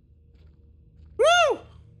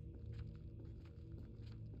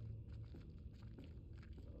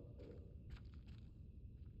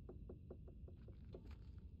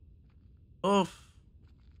 اوف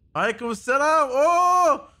عليكم السلام.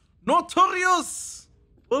 اوه نوتوريوس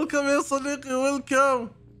ويلكم يا صديقي ويلكم.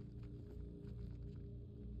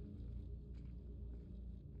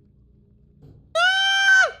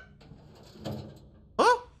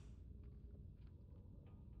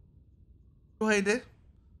 شو هيدا؟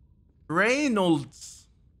 رينولدز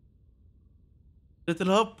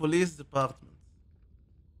ليتل هوب بوليس ديبارتمنت.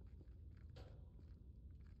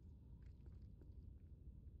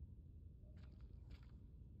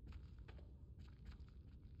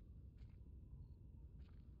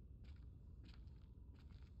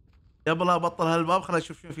 قبل لا ابطل هالباب خليني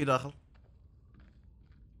اشوف شنو في داخل.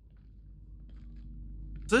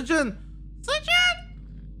 سجن سجن.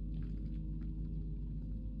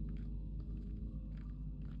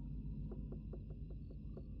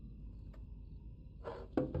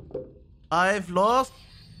 I've lost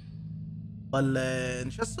ولا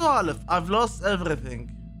شو السوالف؟ I've lost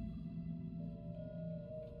everything.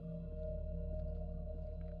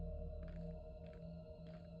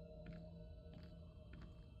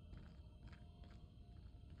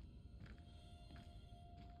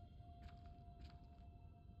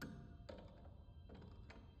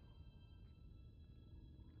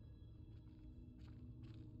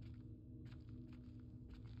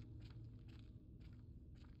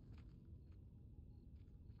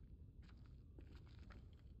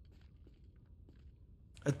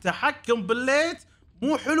 التحكم بالليت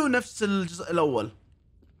مو حلو نفس الجزء الاول.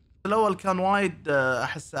 الاول كان وايد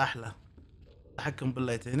احسه احلى. التحكم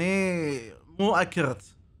بالليت هني مو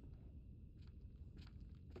اكرت.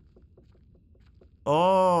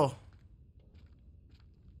 اوه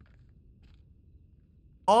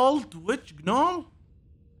Old witch gnome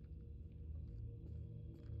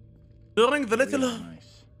during the Little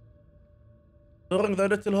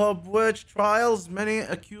Hope witch trials many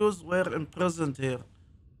accused were imprisoned here.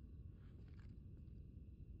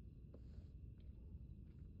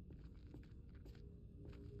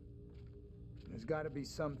 got to be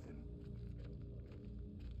something.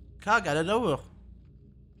 قاعد ادور.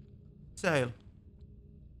 سهل.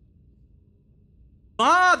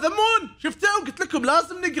 ذمون شفتوا قلت لكم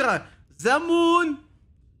لازم نقرا. زمون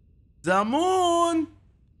زمون.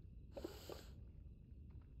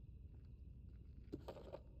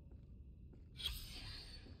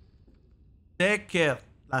 Take care.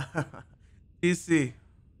 PC.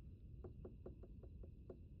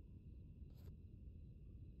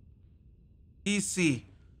 PC.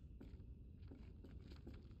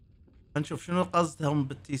 هنشوف شنو قصدهم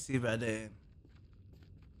بالتي سي بعدين.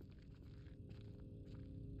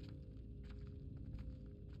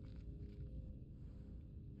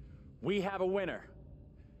 We have a winner.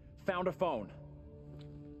 Found a phone.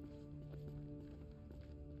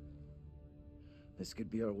 This could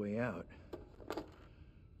be our way out.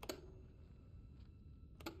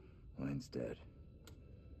 Line's dead.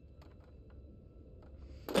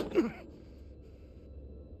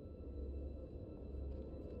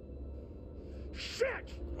 Shit!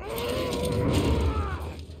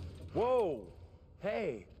 Whoa!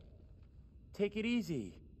 Hey! Take it easy.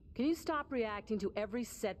 Can you stop reacting to every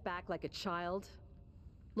setback like a child?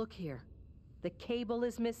 Look here. The cable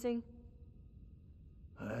is missing.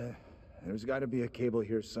 There's got to be a cable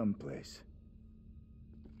here someplace.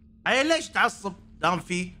 اي ليش تعصب؟ دام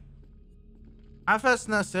في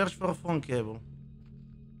عفسنا سيرش فور فون كيبل.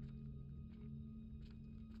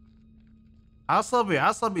 عصبي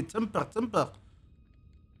عصبي تمبر تمبر.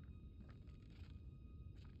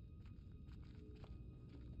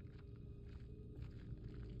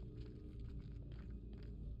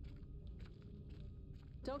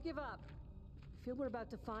 Don't give up. I feel we're about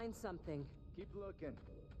to find something. Keep looking.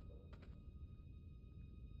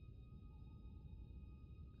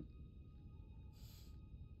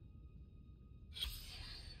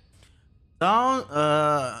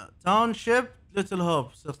 Township Little Hope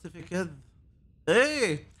certificate.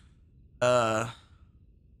 Hey,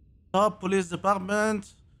 top police department.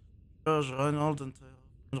 George Reynolds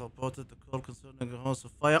reported the call concerning a house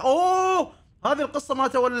of fire. اوه هذه القصة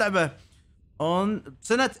مالت اول لعبة.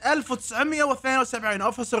 سنة 1972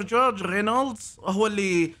 اوفيسر جورج رينولدز هو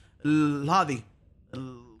اللي هذه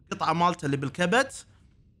القطعة مالته اللي بالكبت.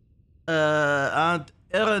 And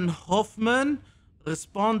Aaron Hoffman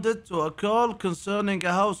responded to a call concerning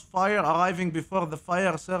a house fire arriving before the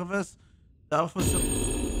fire service. The officer...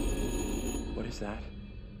 What is that?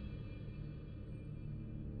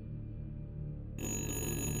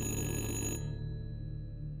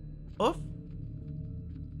 Oof.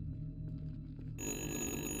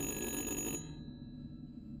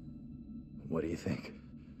 What do you think?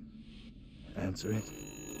 Answer it.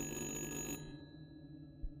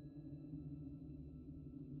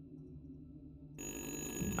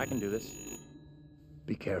 I can do this.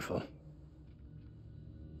 Be careful.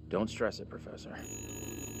 Don't stress it, Professor. I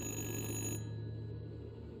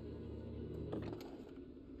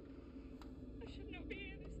should not be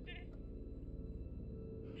here this day.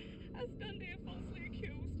 I stand here falsely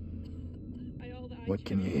accused. What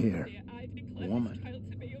can you hear? A woman.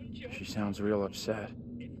 She sounds real upset.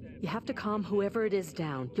 You have to calm whoever it is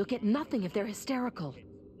down. You'll get nothing if they're hysterical.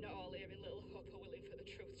 Not all here in Little Hope are willing for the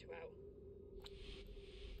truth to out.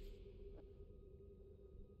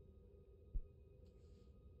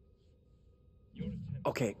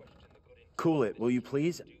 Okay, cool it, will you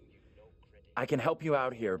please? I can help you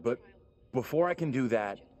out here, but before I can do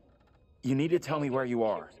that, you need to tell me where you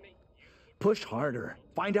are. Push harder.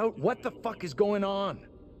 Find out what the fuck is going on.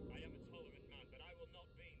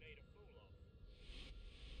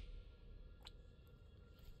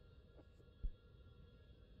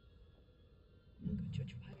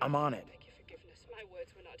 I'm on it. Beg your forgiveness. My words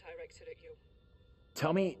were not directed at you.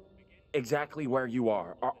 Tell me exactly where you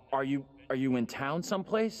are. Are you in town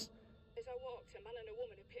someplace? As I walked, a man and a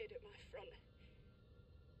woman appeared at my front.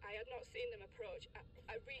 I had not seen them approach.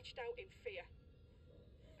 I reached out in fear.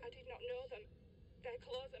 I did not know them. Their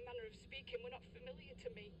clothes and manner of speaking were not familiar to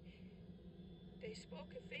me. They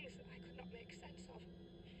spoke of things that I could not make sense of.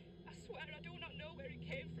 I swear I do not know where it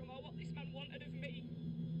came from or what this man wanted of me.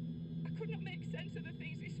 I could not make sense of the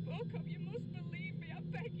things he spoke of. You must believe me, I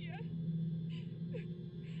beg you.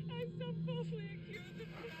 I stand falsely accused of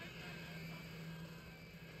crime.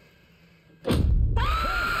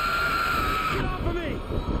 Get off of me!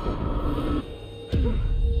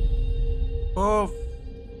 Off.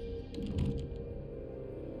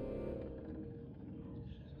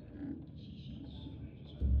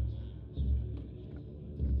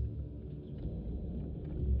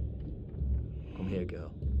 Come here,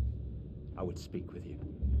 girl. I would speak with you.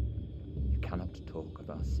 You cannot talk of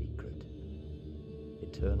our secret. It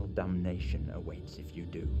eternal damnation awaits if you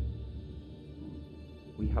do.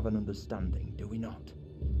 We have an understanding, do we not?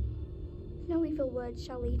 No evil word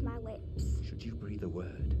shall leave my lips. Should you breathe a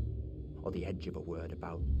word, or the edge of a word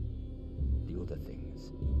about the other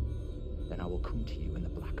things, then I will come to you in the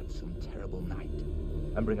black of some terrible night,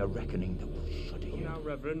 and bring a reckoning that will shudder you. Now,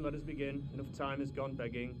 Reverend, let us begin. Enough time has gone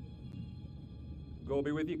begging. Go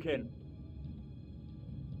be with your kin.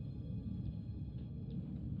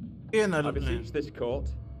 I beseech this court,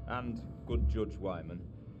 and good Judge Wyman,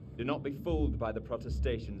 do not be fooled by the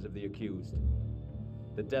protestations of the accused.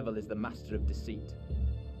 The devil is the master of deceit.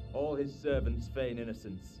 All his servants feign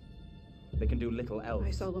innocence. They can do little else.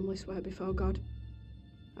 I solemnly swear before God,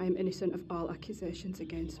 I am innocent of all accusations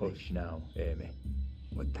against me. Hush now, Amy.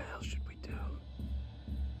 What the hell should we do?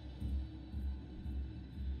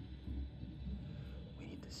 We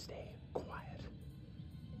need to stay quiet.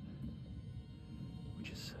 We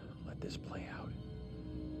just let this play out.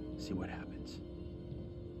 See what happens.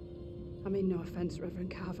 I mean no offence,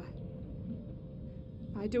 Reverend Carver.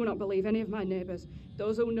 I do not believe any of my neighbours.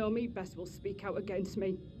 Those who know me best will speak out against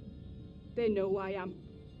me. They know who I am,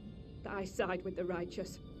 that I side with the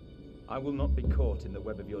righteous. I will not be caught in the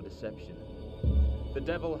web of your deception. The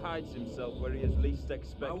devil hides himself where he is least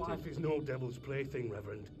expected. My wife is no devil's plaything,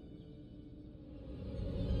 Reverend.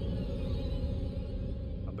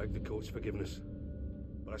 I beg the court's forgiveness,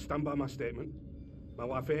 but I stand by my statement. My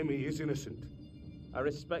wife Amy is innocent. I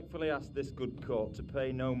respectfully ask this good court to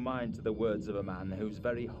pay no mind to the words of a man whose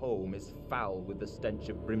very home is foul with the stench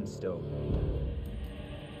of brimstone.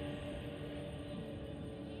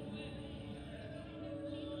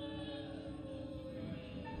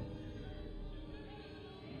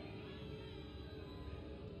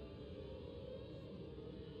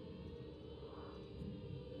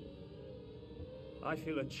 I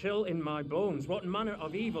feel a chill in my bones. What manner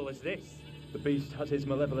of evil is this? The beast has his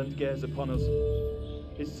malevolent gaze upon us.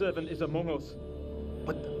 His servant is among us.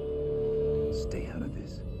 What the? Stay out of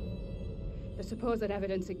this. The supposed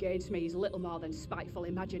evidence against me is little more than spiteful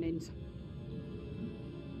imaginings.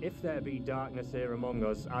 If there be darkness here among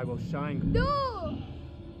us, I will shine. No!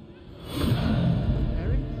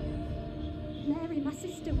 Mary? Mary, my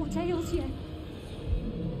sister, what ails you?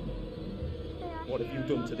 What have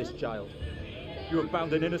you done to this child? You have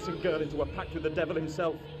bound an innocent girl into a pact with the devil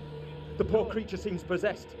himself. The poor creature seems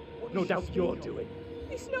possessed. No doubt you're doing.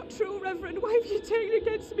 It's not true, Reverend. Why have you taken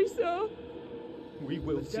against me so? We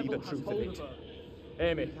will see the truth of it.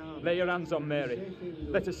 Amy, lay your hands on Mary.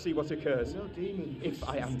 Let us see what occurs. If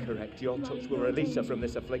I am correct, your touch will release her from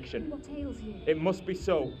this affliction. What ails you? It must be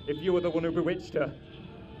so, if you are the one who bewitched her.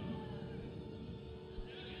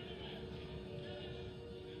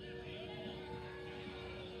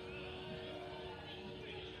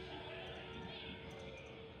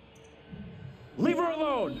 Leave her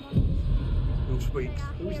alone! Who speaks?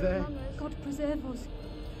 Who's there? God preserve us.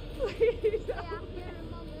 Please,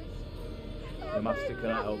 The master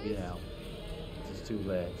cannot help you now. It is too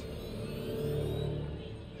late.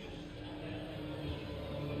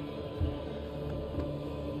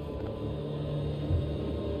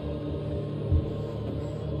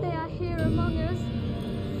 They are here among us.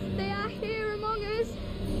 They are here among us.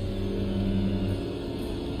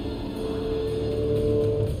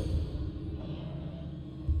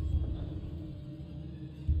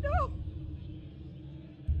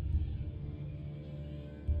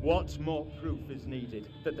 What more proof is needed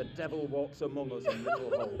that the devil walks among us in Little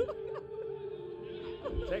Hope?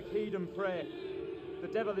 Take heed and pray. The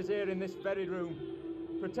devil is here in this very room.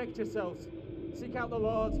 Protect yourselves. Seek out the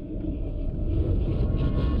Lord.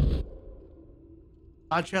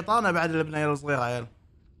 عاد شيطانه بعد البنيه الصغيره عيال.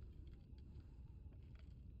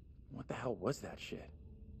 What the hell was that shit?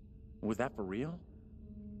 Was that for real?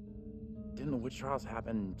 Didn't the witch trials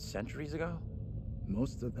happen centuries ago?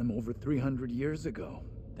 Most of them over 300 years ago.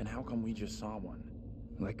 Then how come we just saw one?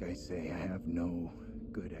 Like I say, I have no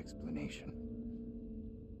good explanation.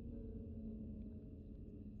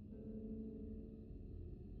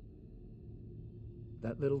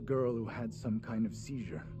 That little girl who had some kind of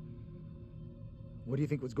seizure. What do you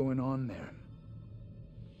think was going on there?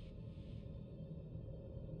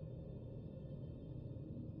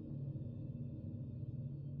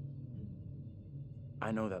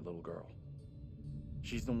 I know that little girl.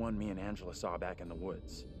 She's the one me and Angela saw back in the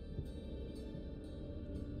woods.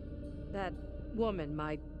 That woman,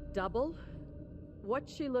 my double?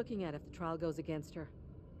 What's she looking at if the trial goes against her?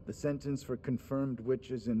 The sentence for confirmed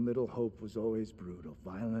witches in Little Hope was always brutal.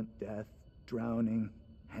 Violent death, drowning,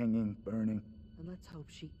 hanging, burning. And let's hope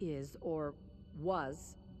she is, or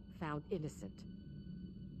was, found innocent.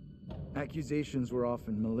 Accusations were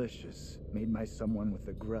often malicious, made by someone with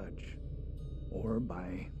a grudge. Or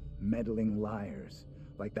by meddling liars,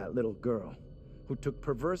 like that little girl, who took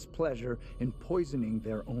perverse pleasure in poisoning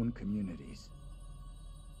their own communities.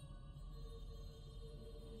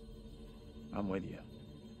 I'm with you.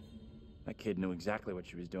 That kid knew exactly what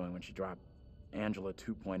she was doing when she dropped Angela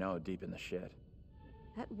 2.0 deep in the shit.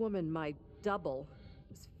 That woman, my double,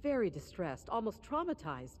 was very distressed, almost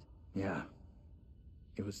traumatized. Yeah.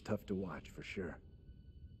 It was tough to watch, for sure.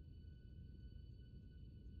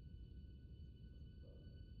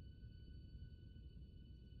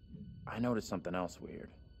 I noticed something else weird.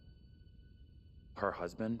 Her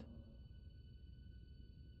husband?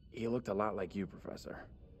 He looked a lot like you, Professor.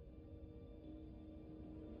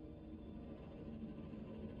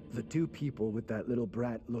 The two people with that little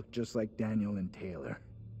brat looked just like Daniel and Taylor.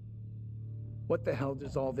 What the hell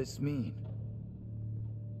does all this mean?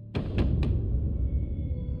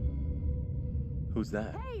 Who's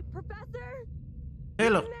that? Hey, Professor!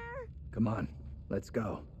 Taylor. Come on, let's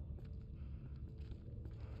go.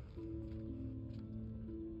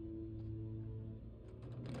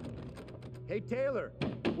 Hey, Taylor!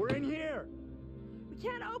 We're in here! We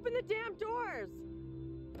can't open the damn doors!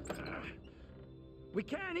 We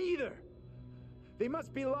can't either! They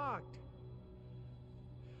must be locked.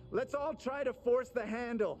 Let's all try to force the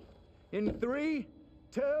handle. In 3,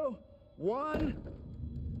 2, 1...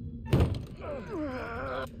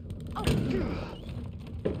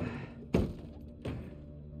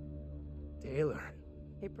 Taylor.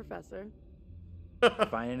 Hey, Professor.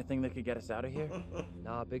 Find anything that could get us out of here?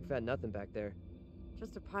 Nah, big fat nothing back there.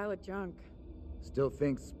 Just a pile of junk. Still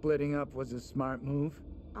think splitting up was a smart move?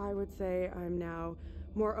 I would say I'm now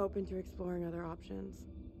more open to exploring other options.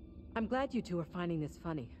 I'm glad you two are finding this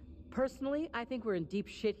funny. Personally, I think we're in deep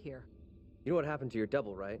shit here. You know what happened to your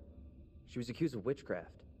double, right? She was accused of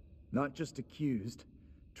witchcraft. Not just accused,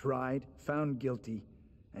 tried, found guilty,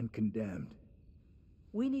 and condemned.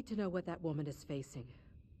 We need to know what that woman is facing.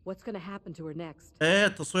 What's gonna happen to her next? ايه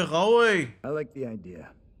تصوير قوي. I like the idea,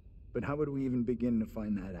 but how would we even begin to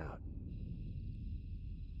find that out?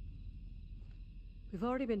 We've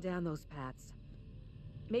already been down those paths.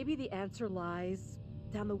 Maybe the answer lies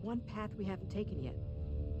down the one path we haven't taken yet.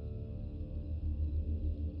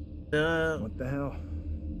 What the hell?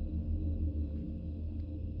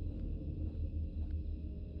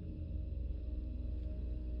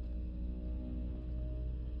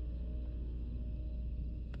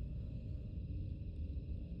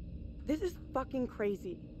 This is fucking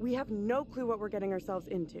crazy. We have no clue what we're getting ourselves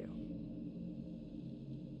into.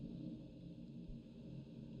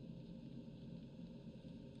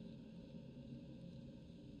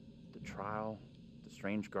 The trial, the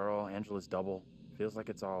strange girl, Angela's double. Feels like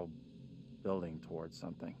it's all building towards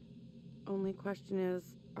something. Only question is,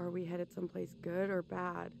 are we headed someplace good or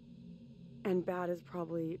bad? And bad is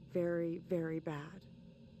probably very, very bad.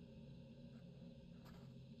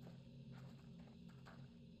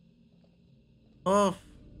 اوف.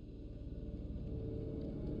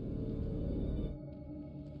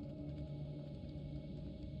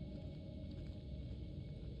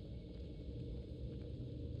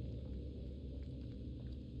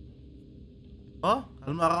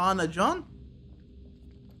 المرة أنا جون.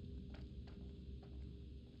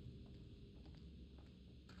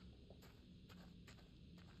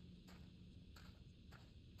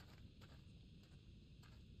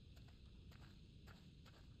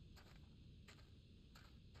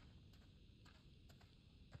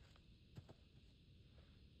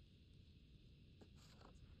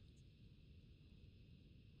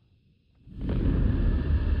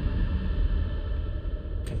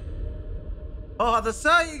 اوه هذا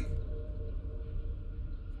السايق.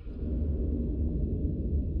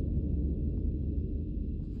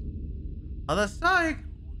 هذا السايق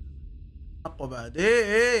اقوى بعد.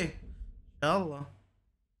 ايه ان شاء الله.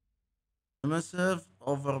 Submissive,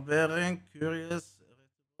 overbearing, curious,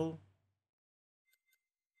 irritable.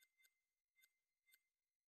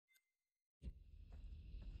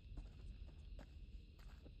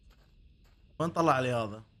 وين طلع لي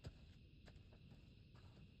هذا؟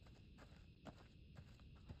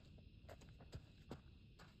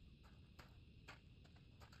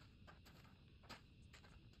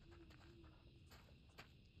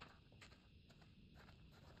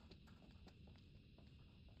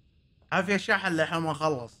 عافية شحن لحين ما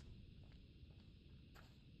نخلص.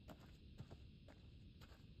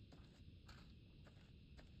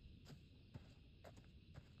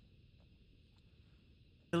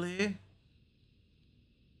 ايه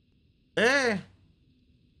ايه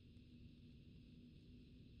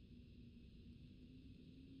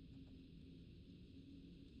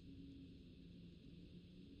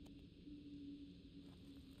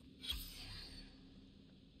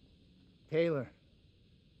Taylor,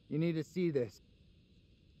 you need to see this.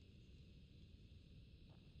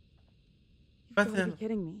 You gotta be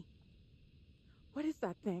kidding me. What is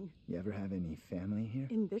that thing? You ever have any family here?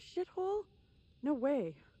 In this shithole? No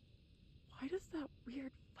way. Why does that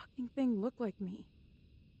weird fucking thing look like me?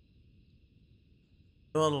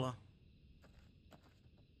 والله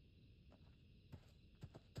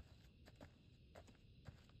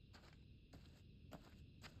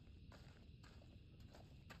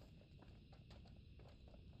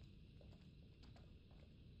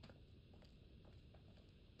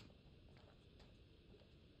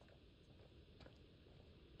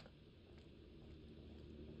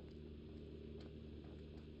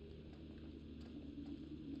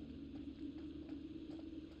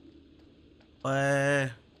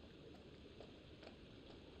I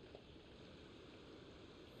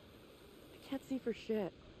can't see for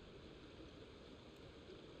shit.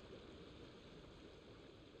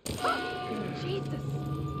 Jesus!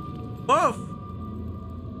 Woof!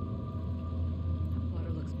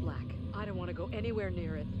 Water looks black. I don't want to go anywhere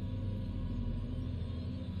near it.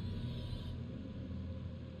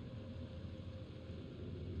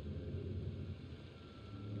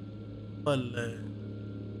 ولا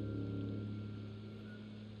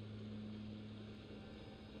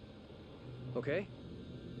Okay.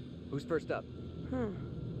 Who's first up?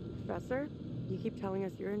 Professor? You keep telling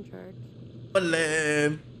us you're in charge.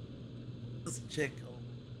 ولا let's check.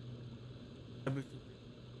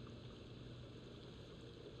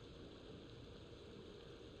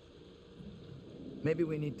 Maybe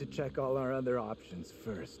we need to check all our other options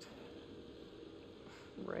first.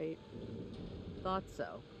 Right. Thought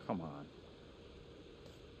so. Come on.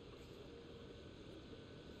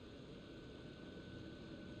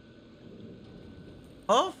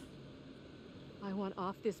 Off? I want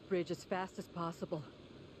off this bridge as fast as possible.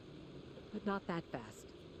 But not that fast.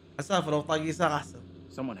 أسافر لو طاقي ساعة أحسن.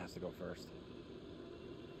 Someone has to go first.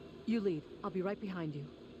 You lead. I'll be right behind you.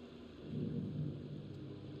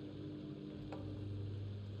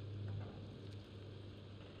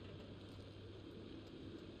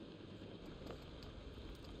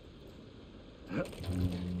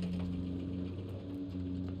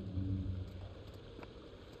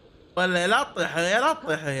 ولا لا تطيح هي لا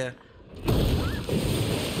تطيح هي.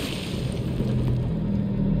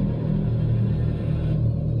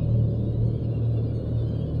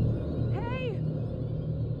 Hey!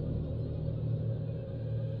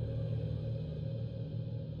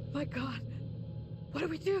 My God, what do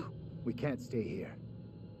we do? We can't stay here.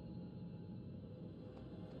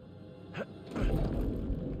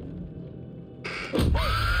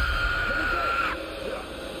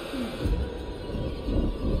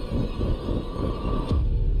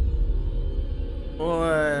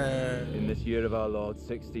 In this year of our Lord,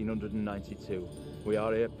 1692, we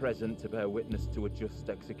are here present to bear witness to a just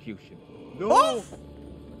execution. No!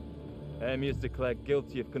 Amy is declared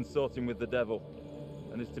guilty of consorting with the devil,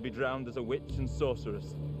 and is to be drowned as a witch and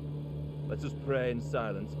sorceress. Let us pray in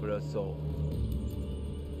silence for her soul.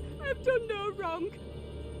 I've done no wrong.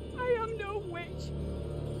 I am no witch.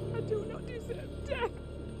 I do not deserve death.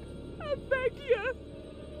 I beg you.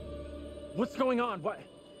 What's going on?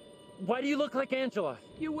 Why do you look like Angela?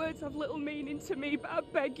 Your words have little meaning to me, but I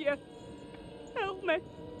beg you. Help me.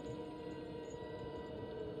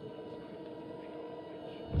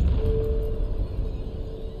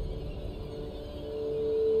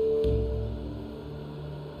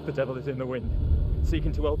 The devil is in the wind,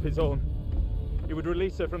 seeking to help his own. He would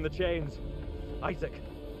release her from the chains. Isaac,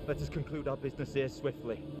 let us conclude our business here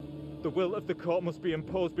swiftly. The will of the court must be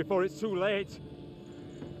imposed before it's too late.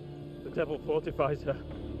 The devil fortifies her.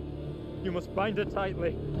 You must bind her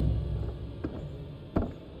tightly.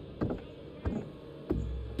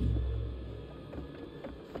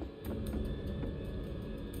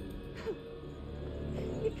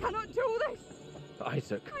 You cannot do this.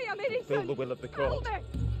 Isaac, I am innocent. fulfill the will of the court. Help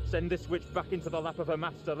me. Send this witch back into the lap of her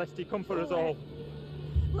master, lest he come for us all.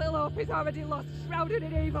 Little Hope is already lost, shrouded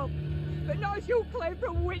in evil. But not as you claim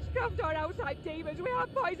from witchcraft or outside demons. We are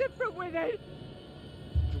poisoned from within.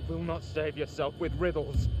 You will not save yourself with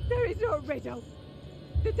riddles. There is no riddle.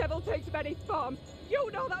 The devil takes many forms.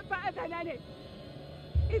 You know that better than any.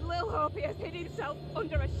 In Little Hope, he has hid himself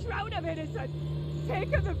under a shroud of innocence,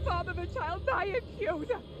 taken the form of a child by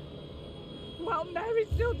accuser. While Mary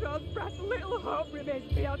still draws breath, Little Hope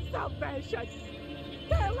remains beyond salvation.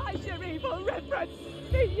 There lies your evil reverence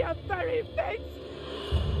in your very midst.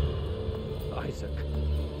 Isaac.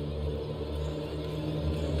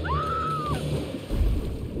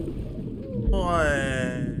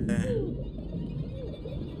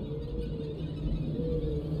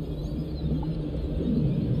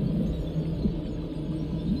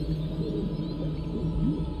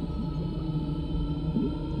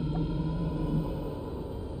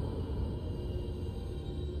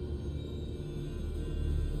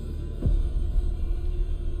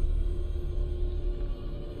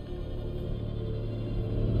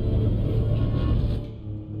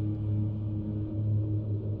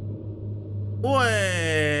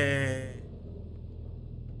 وي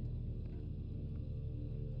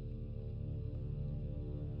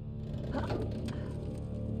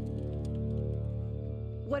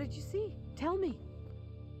What did you see? Tell me.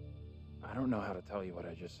 I don't know how to tell you what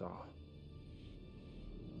I just saw.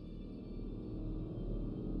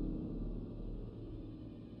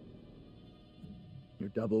 Your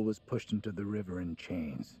double was pushed into the river in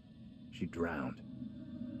chains. She drowned.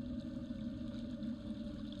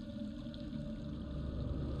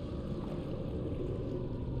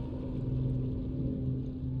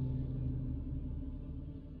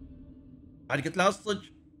 بعد قلت لها الصج.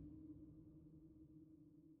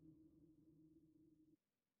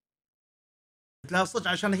 قلت لها الصج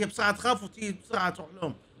عشان هي بسرعة تخاف وتيجي بسرعة تروح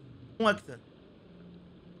لهم مو أكثر.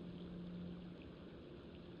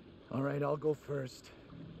 All right, I'll go first.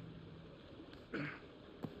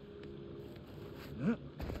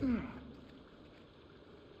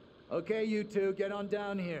 Okay, you two, get on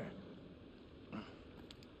down here.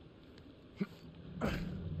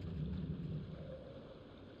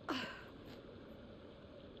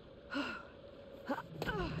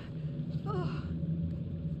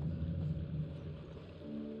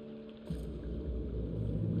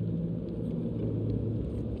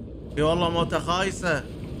 اي والله موتة خايسة.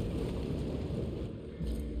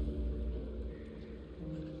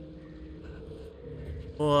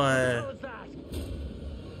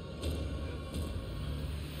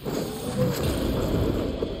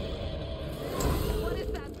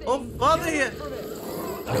 اوف هذه هي.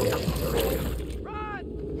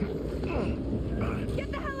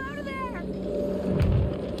 Get the hell out of there!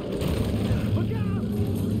 Look out!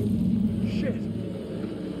 Shit!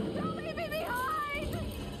 Don't leave me behind!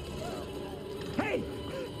 Hey!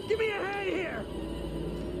 Give me a hand here!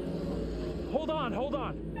 Hold on, hold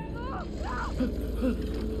on.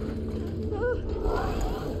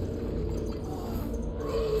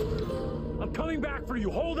 I'm coming back for you.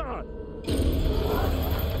 Hold on.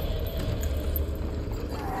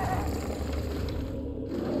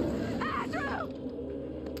 Andrew!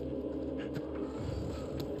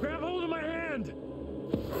 Grab hold of my hand.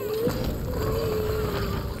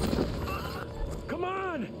 Come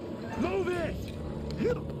on. Move it.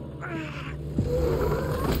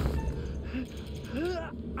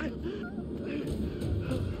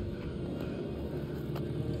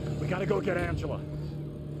 We gotta go get Angela.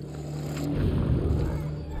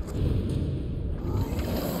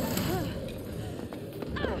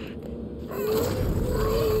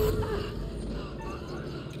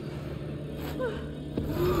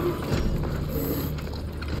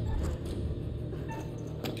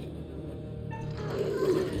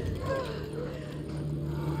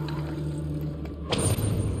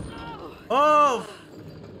 اوف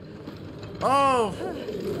اوف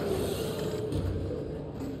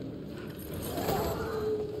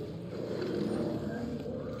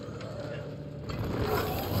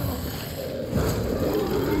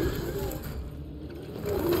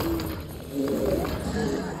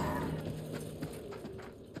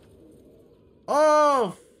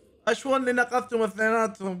اوف اشوى اللي نقذتهم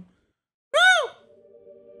اثنيناتهم.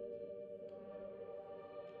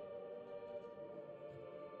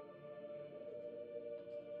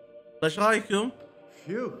 ايش رايكم؟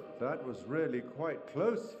 Phew, that was really quite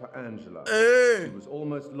close for Angela. Hey. She was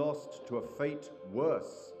almost lost to a fate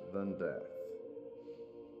worse than death.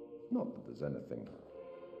 Not that there's anything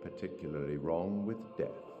particularly wrong with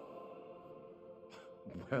death.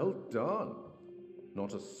 Well done.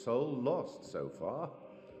 Not a soul lost so far.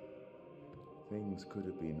 Things could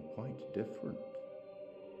have been quite different.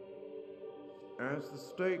 As the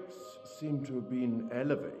stakes seem to have been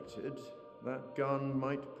elevated, that gun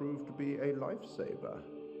might prove to be a lifesaver,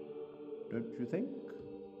 don't you think?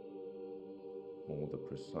 Or the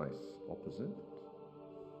precise opposite?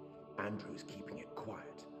 Andrew's keeping it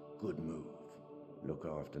quiet. Good move. Look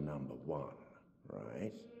after number one,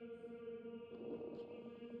 right?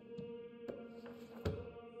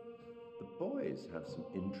 The boys have some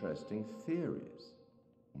interesting theories.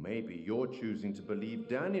 Maybe you're choosing to believe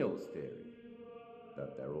Daniel's theory,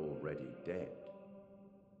 that they're already dead.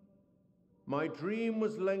 My dream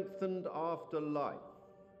was lengthened after life.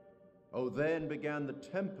 Oh, then began the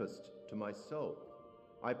tempest to my soul.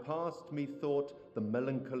 I passed, methought, the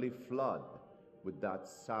melancholy flood with that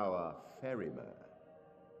sour ferryman,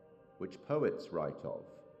 which poets write of,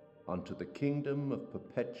 unto the kingdom of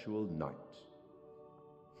perpetual night.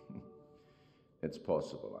 It's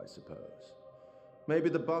possible, I suppose. Maybe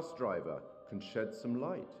the bus driver can shed some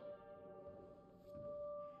light.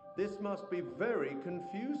 This must be very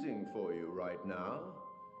confusing for you right now.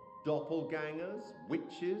 Doppelgangers,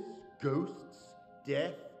 witches, ghosts,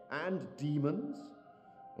 death, And demons?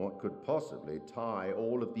 What could possibly tie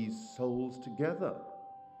all of these souls together?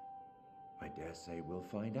 I dare say we'll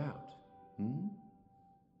find out.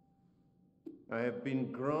 I have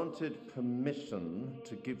been granted permission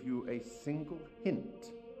to give you a single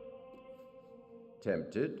hint.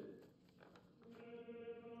 Tempted?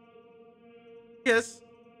 Yes.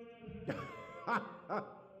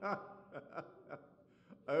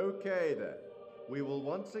 Okay then. We will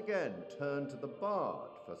once again turn to the bard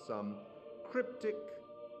for some cryptic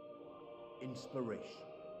inspiration.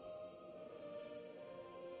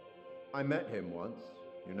 I met him once,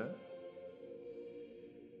 you know.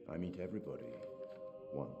 I meet everybody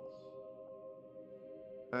once.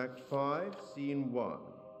 Act 5, Scene 1,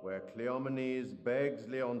 where Cleomenes begs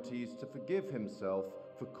Leontes to forgive himself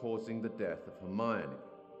for causing the death of Hermione.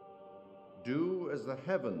 Do as the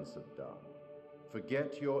heavens have done.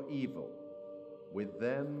 Forget your evil. With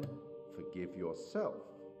them, forgive yourself.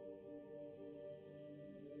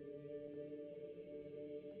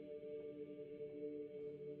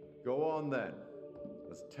 Go on then.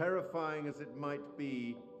 As terrifying as it might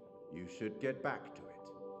be, you should get back to it.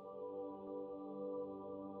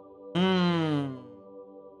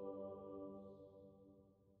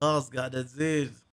 خلاص قاعدة تزيد.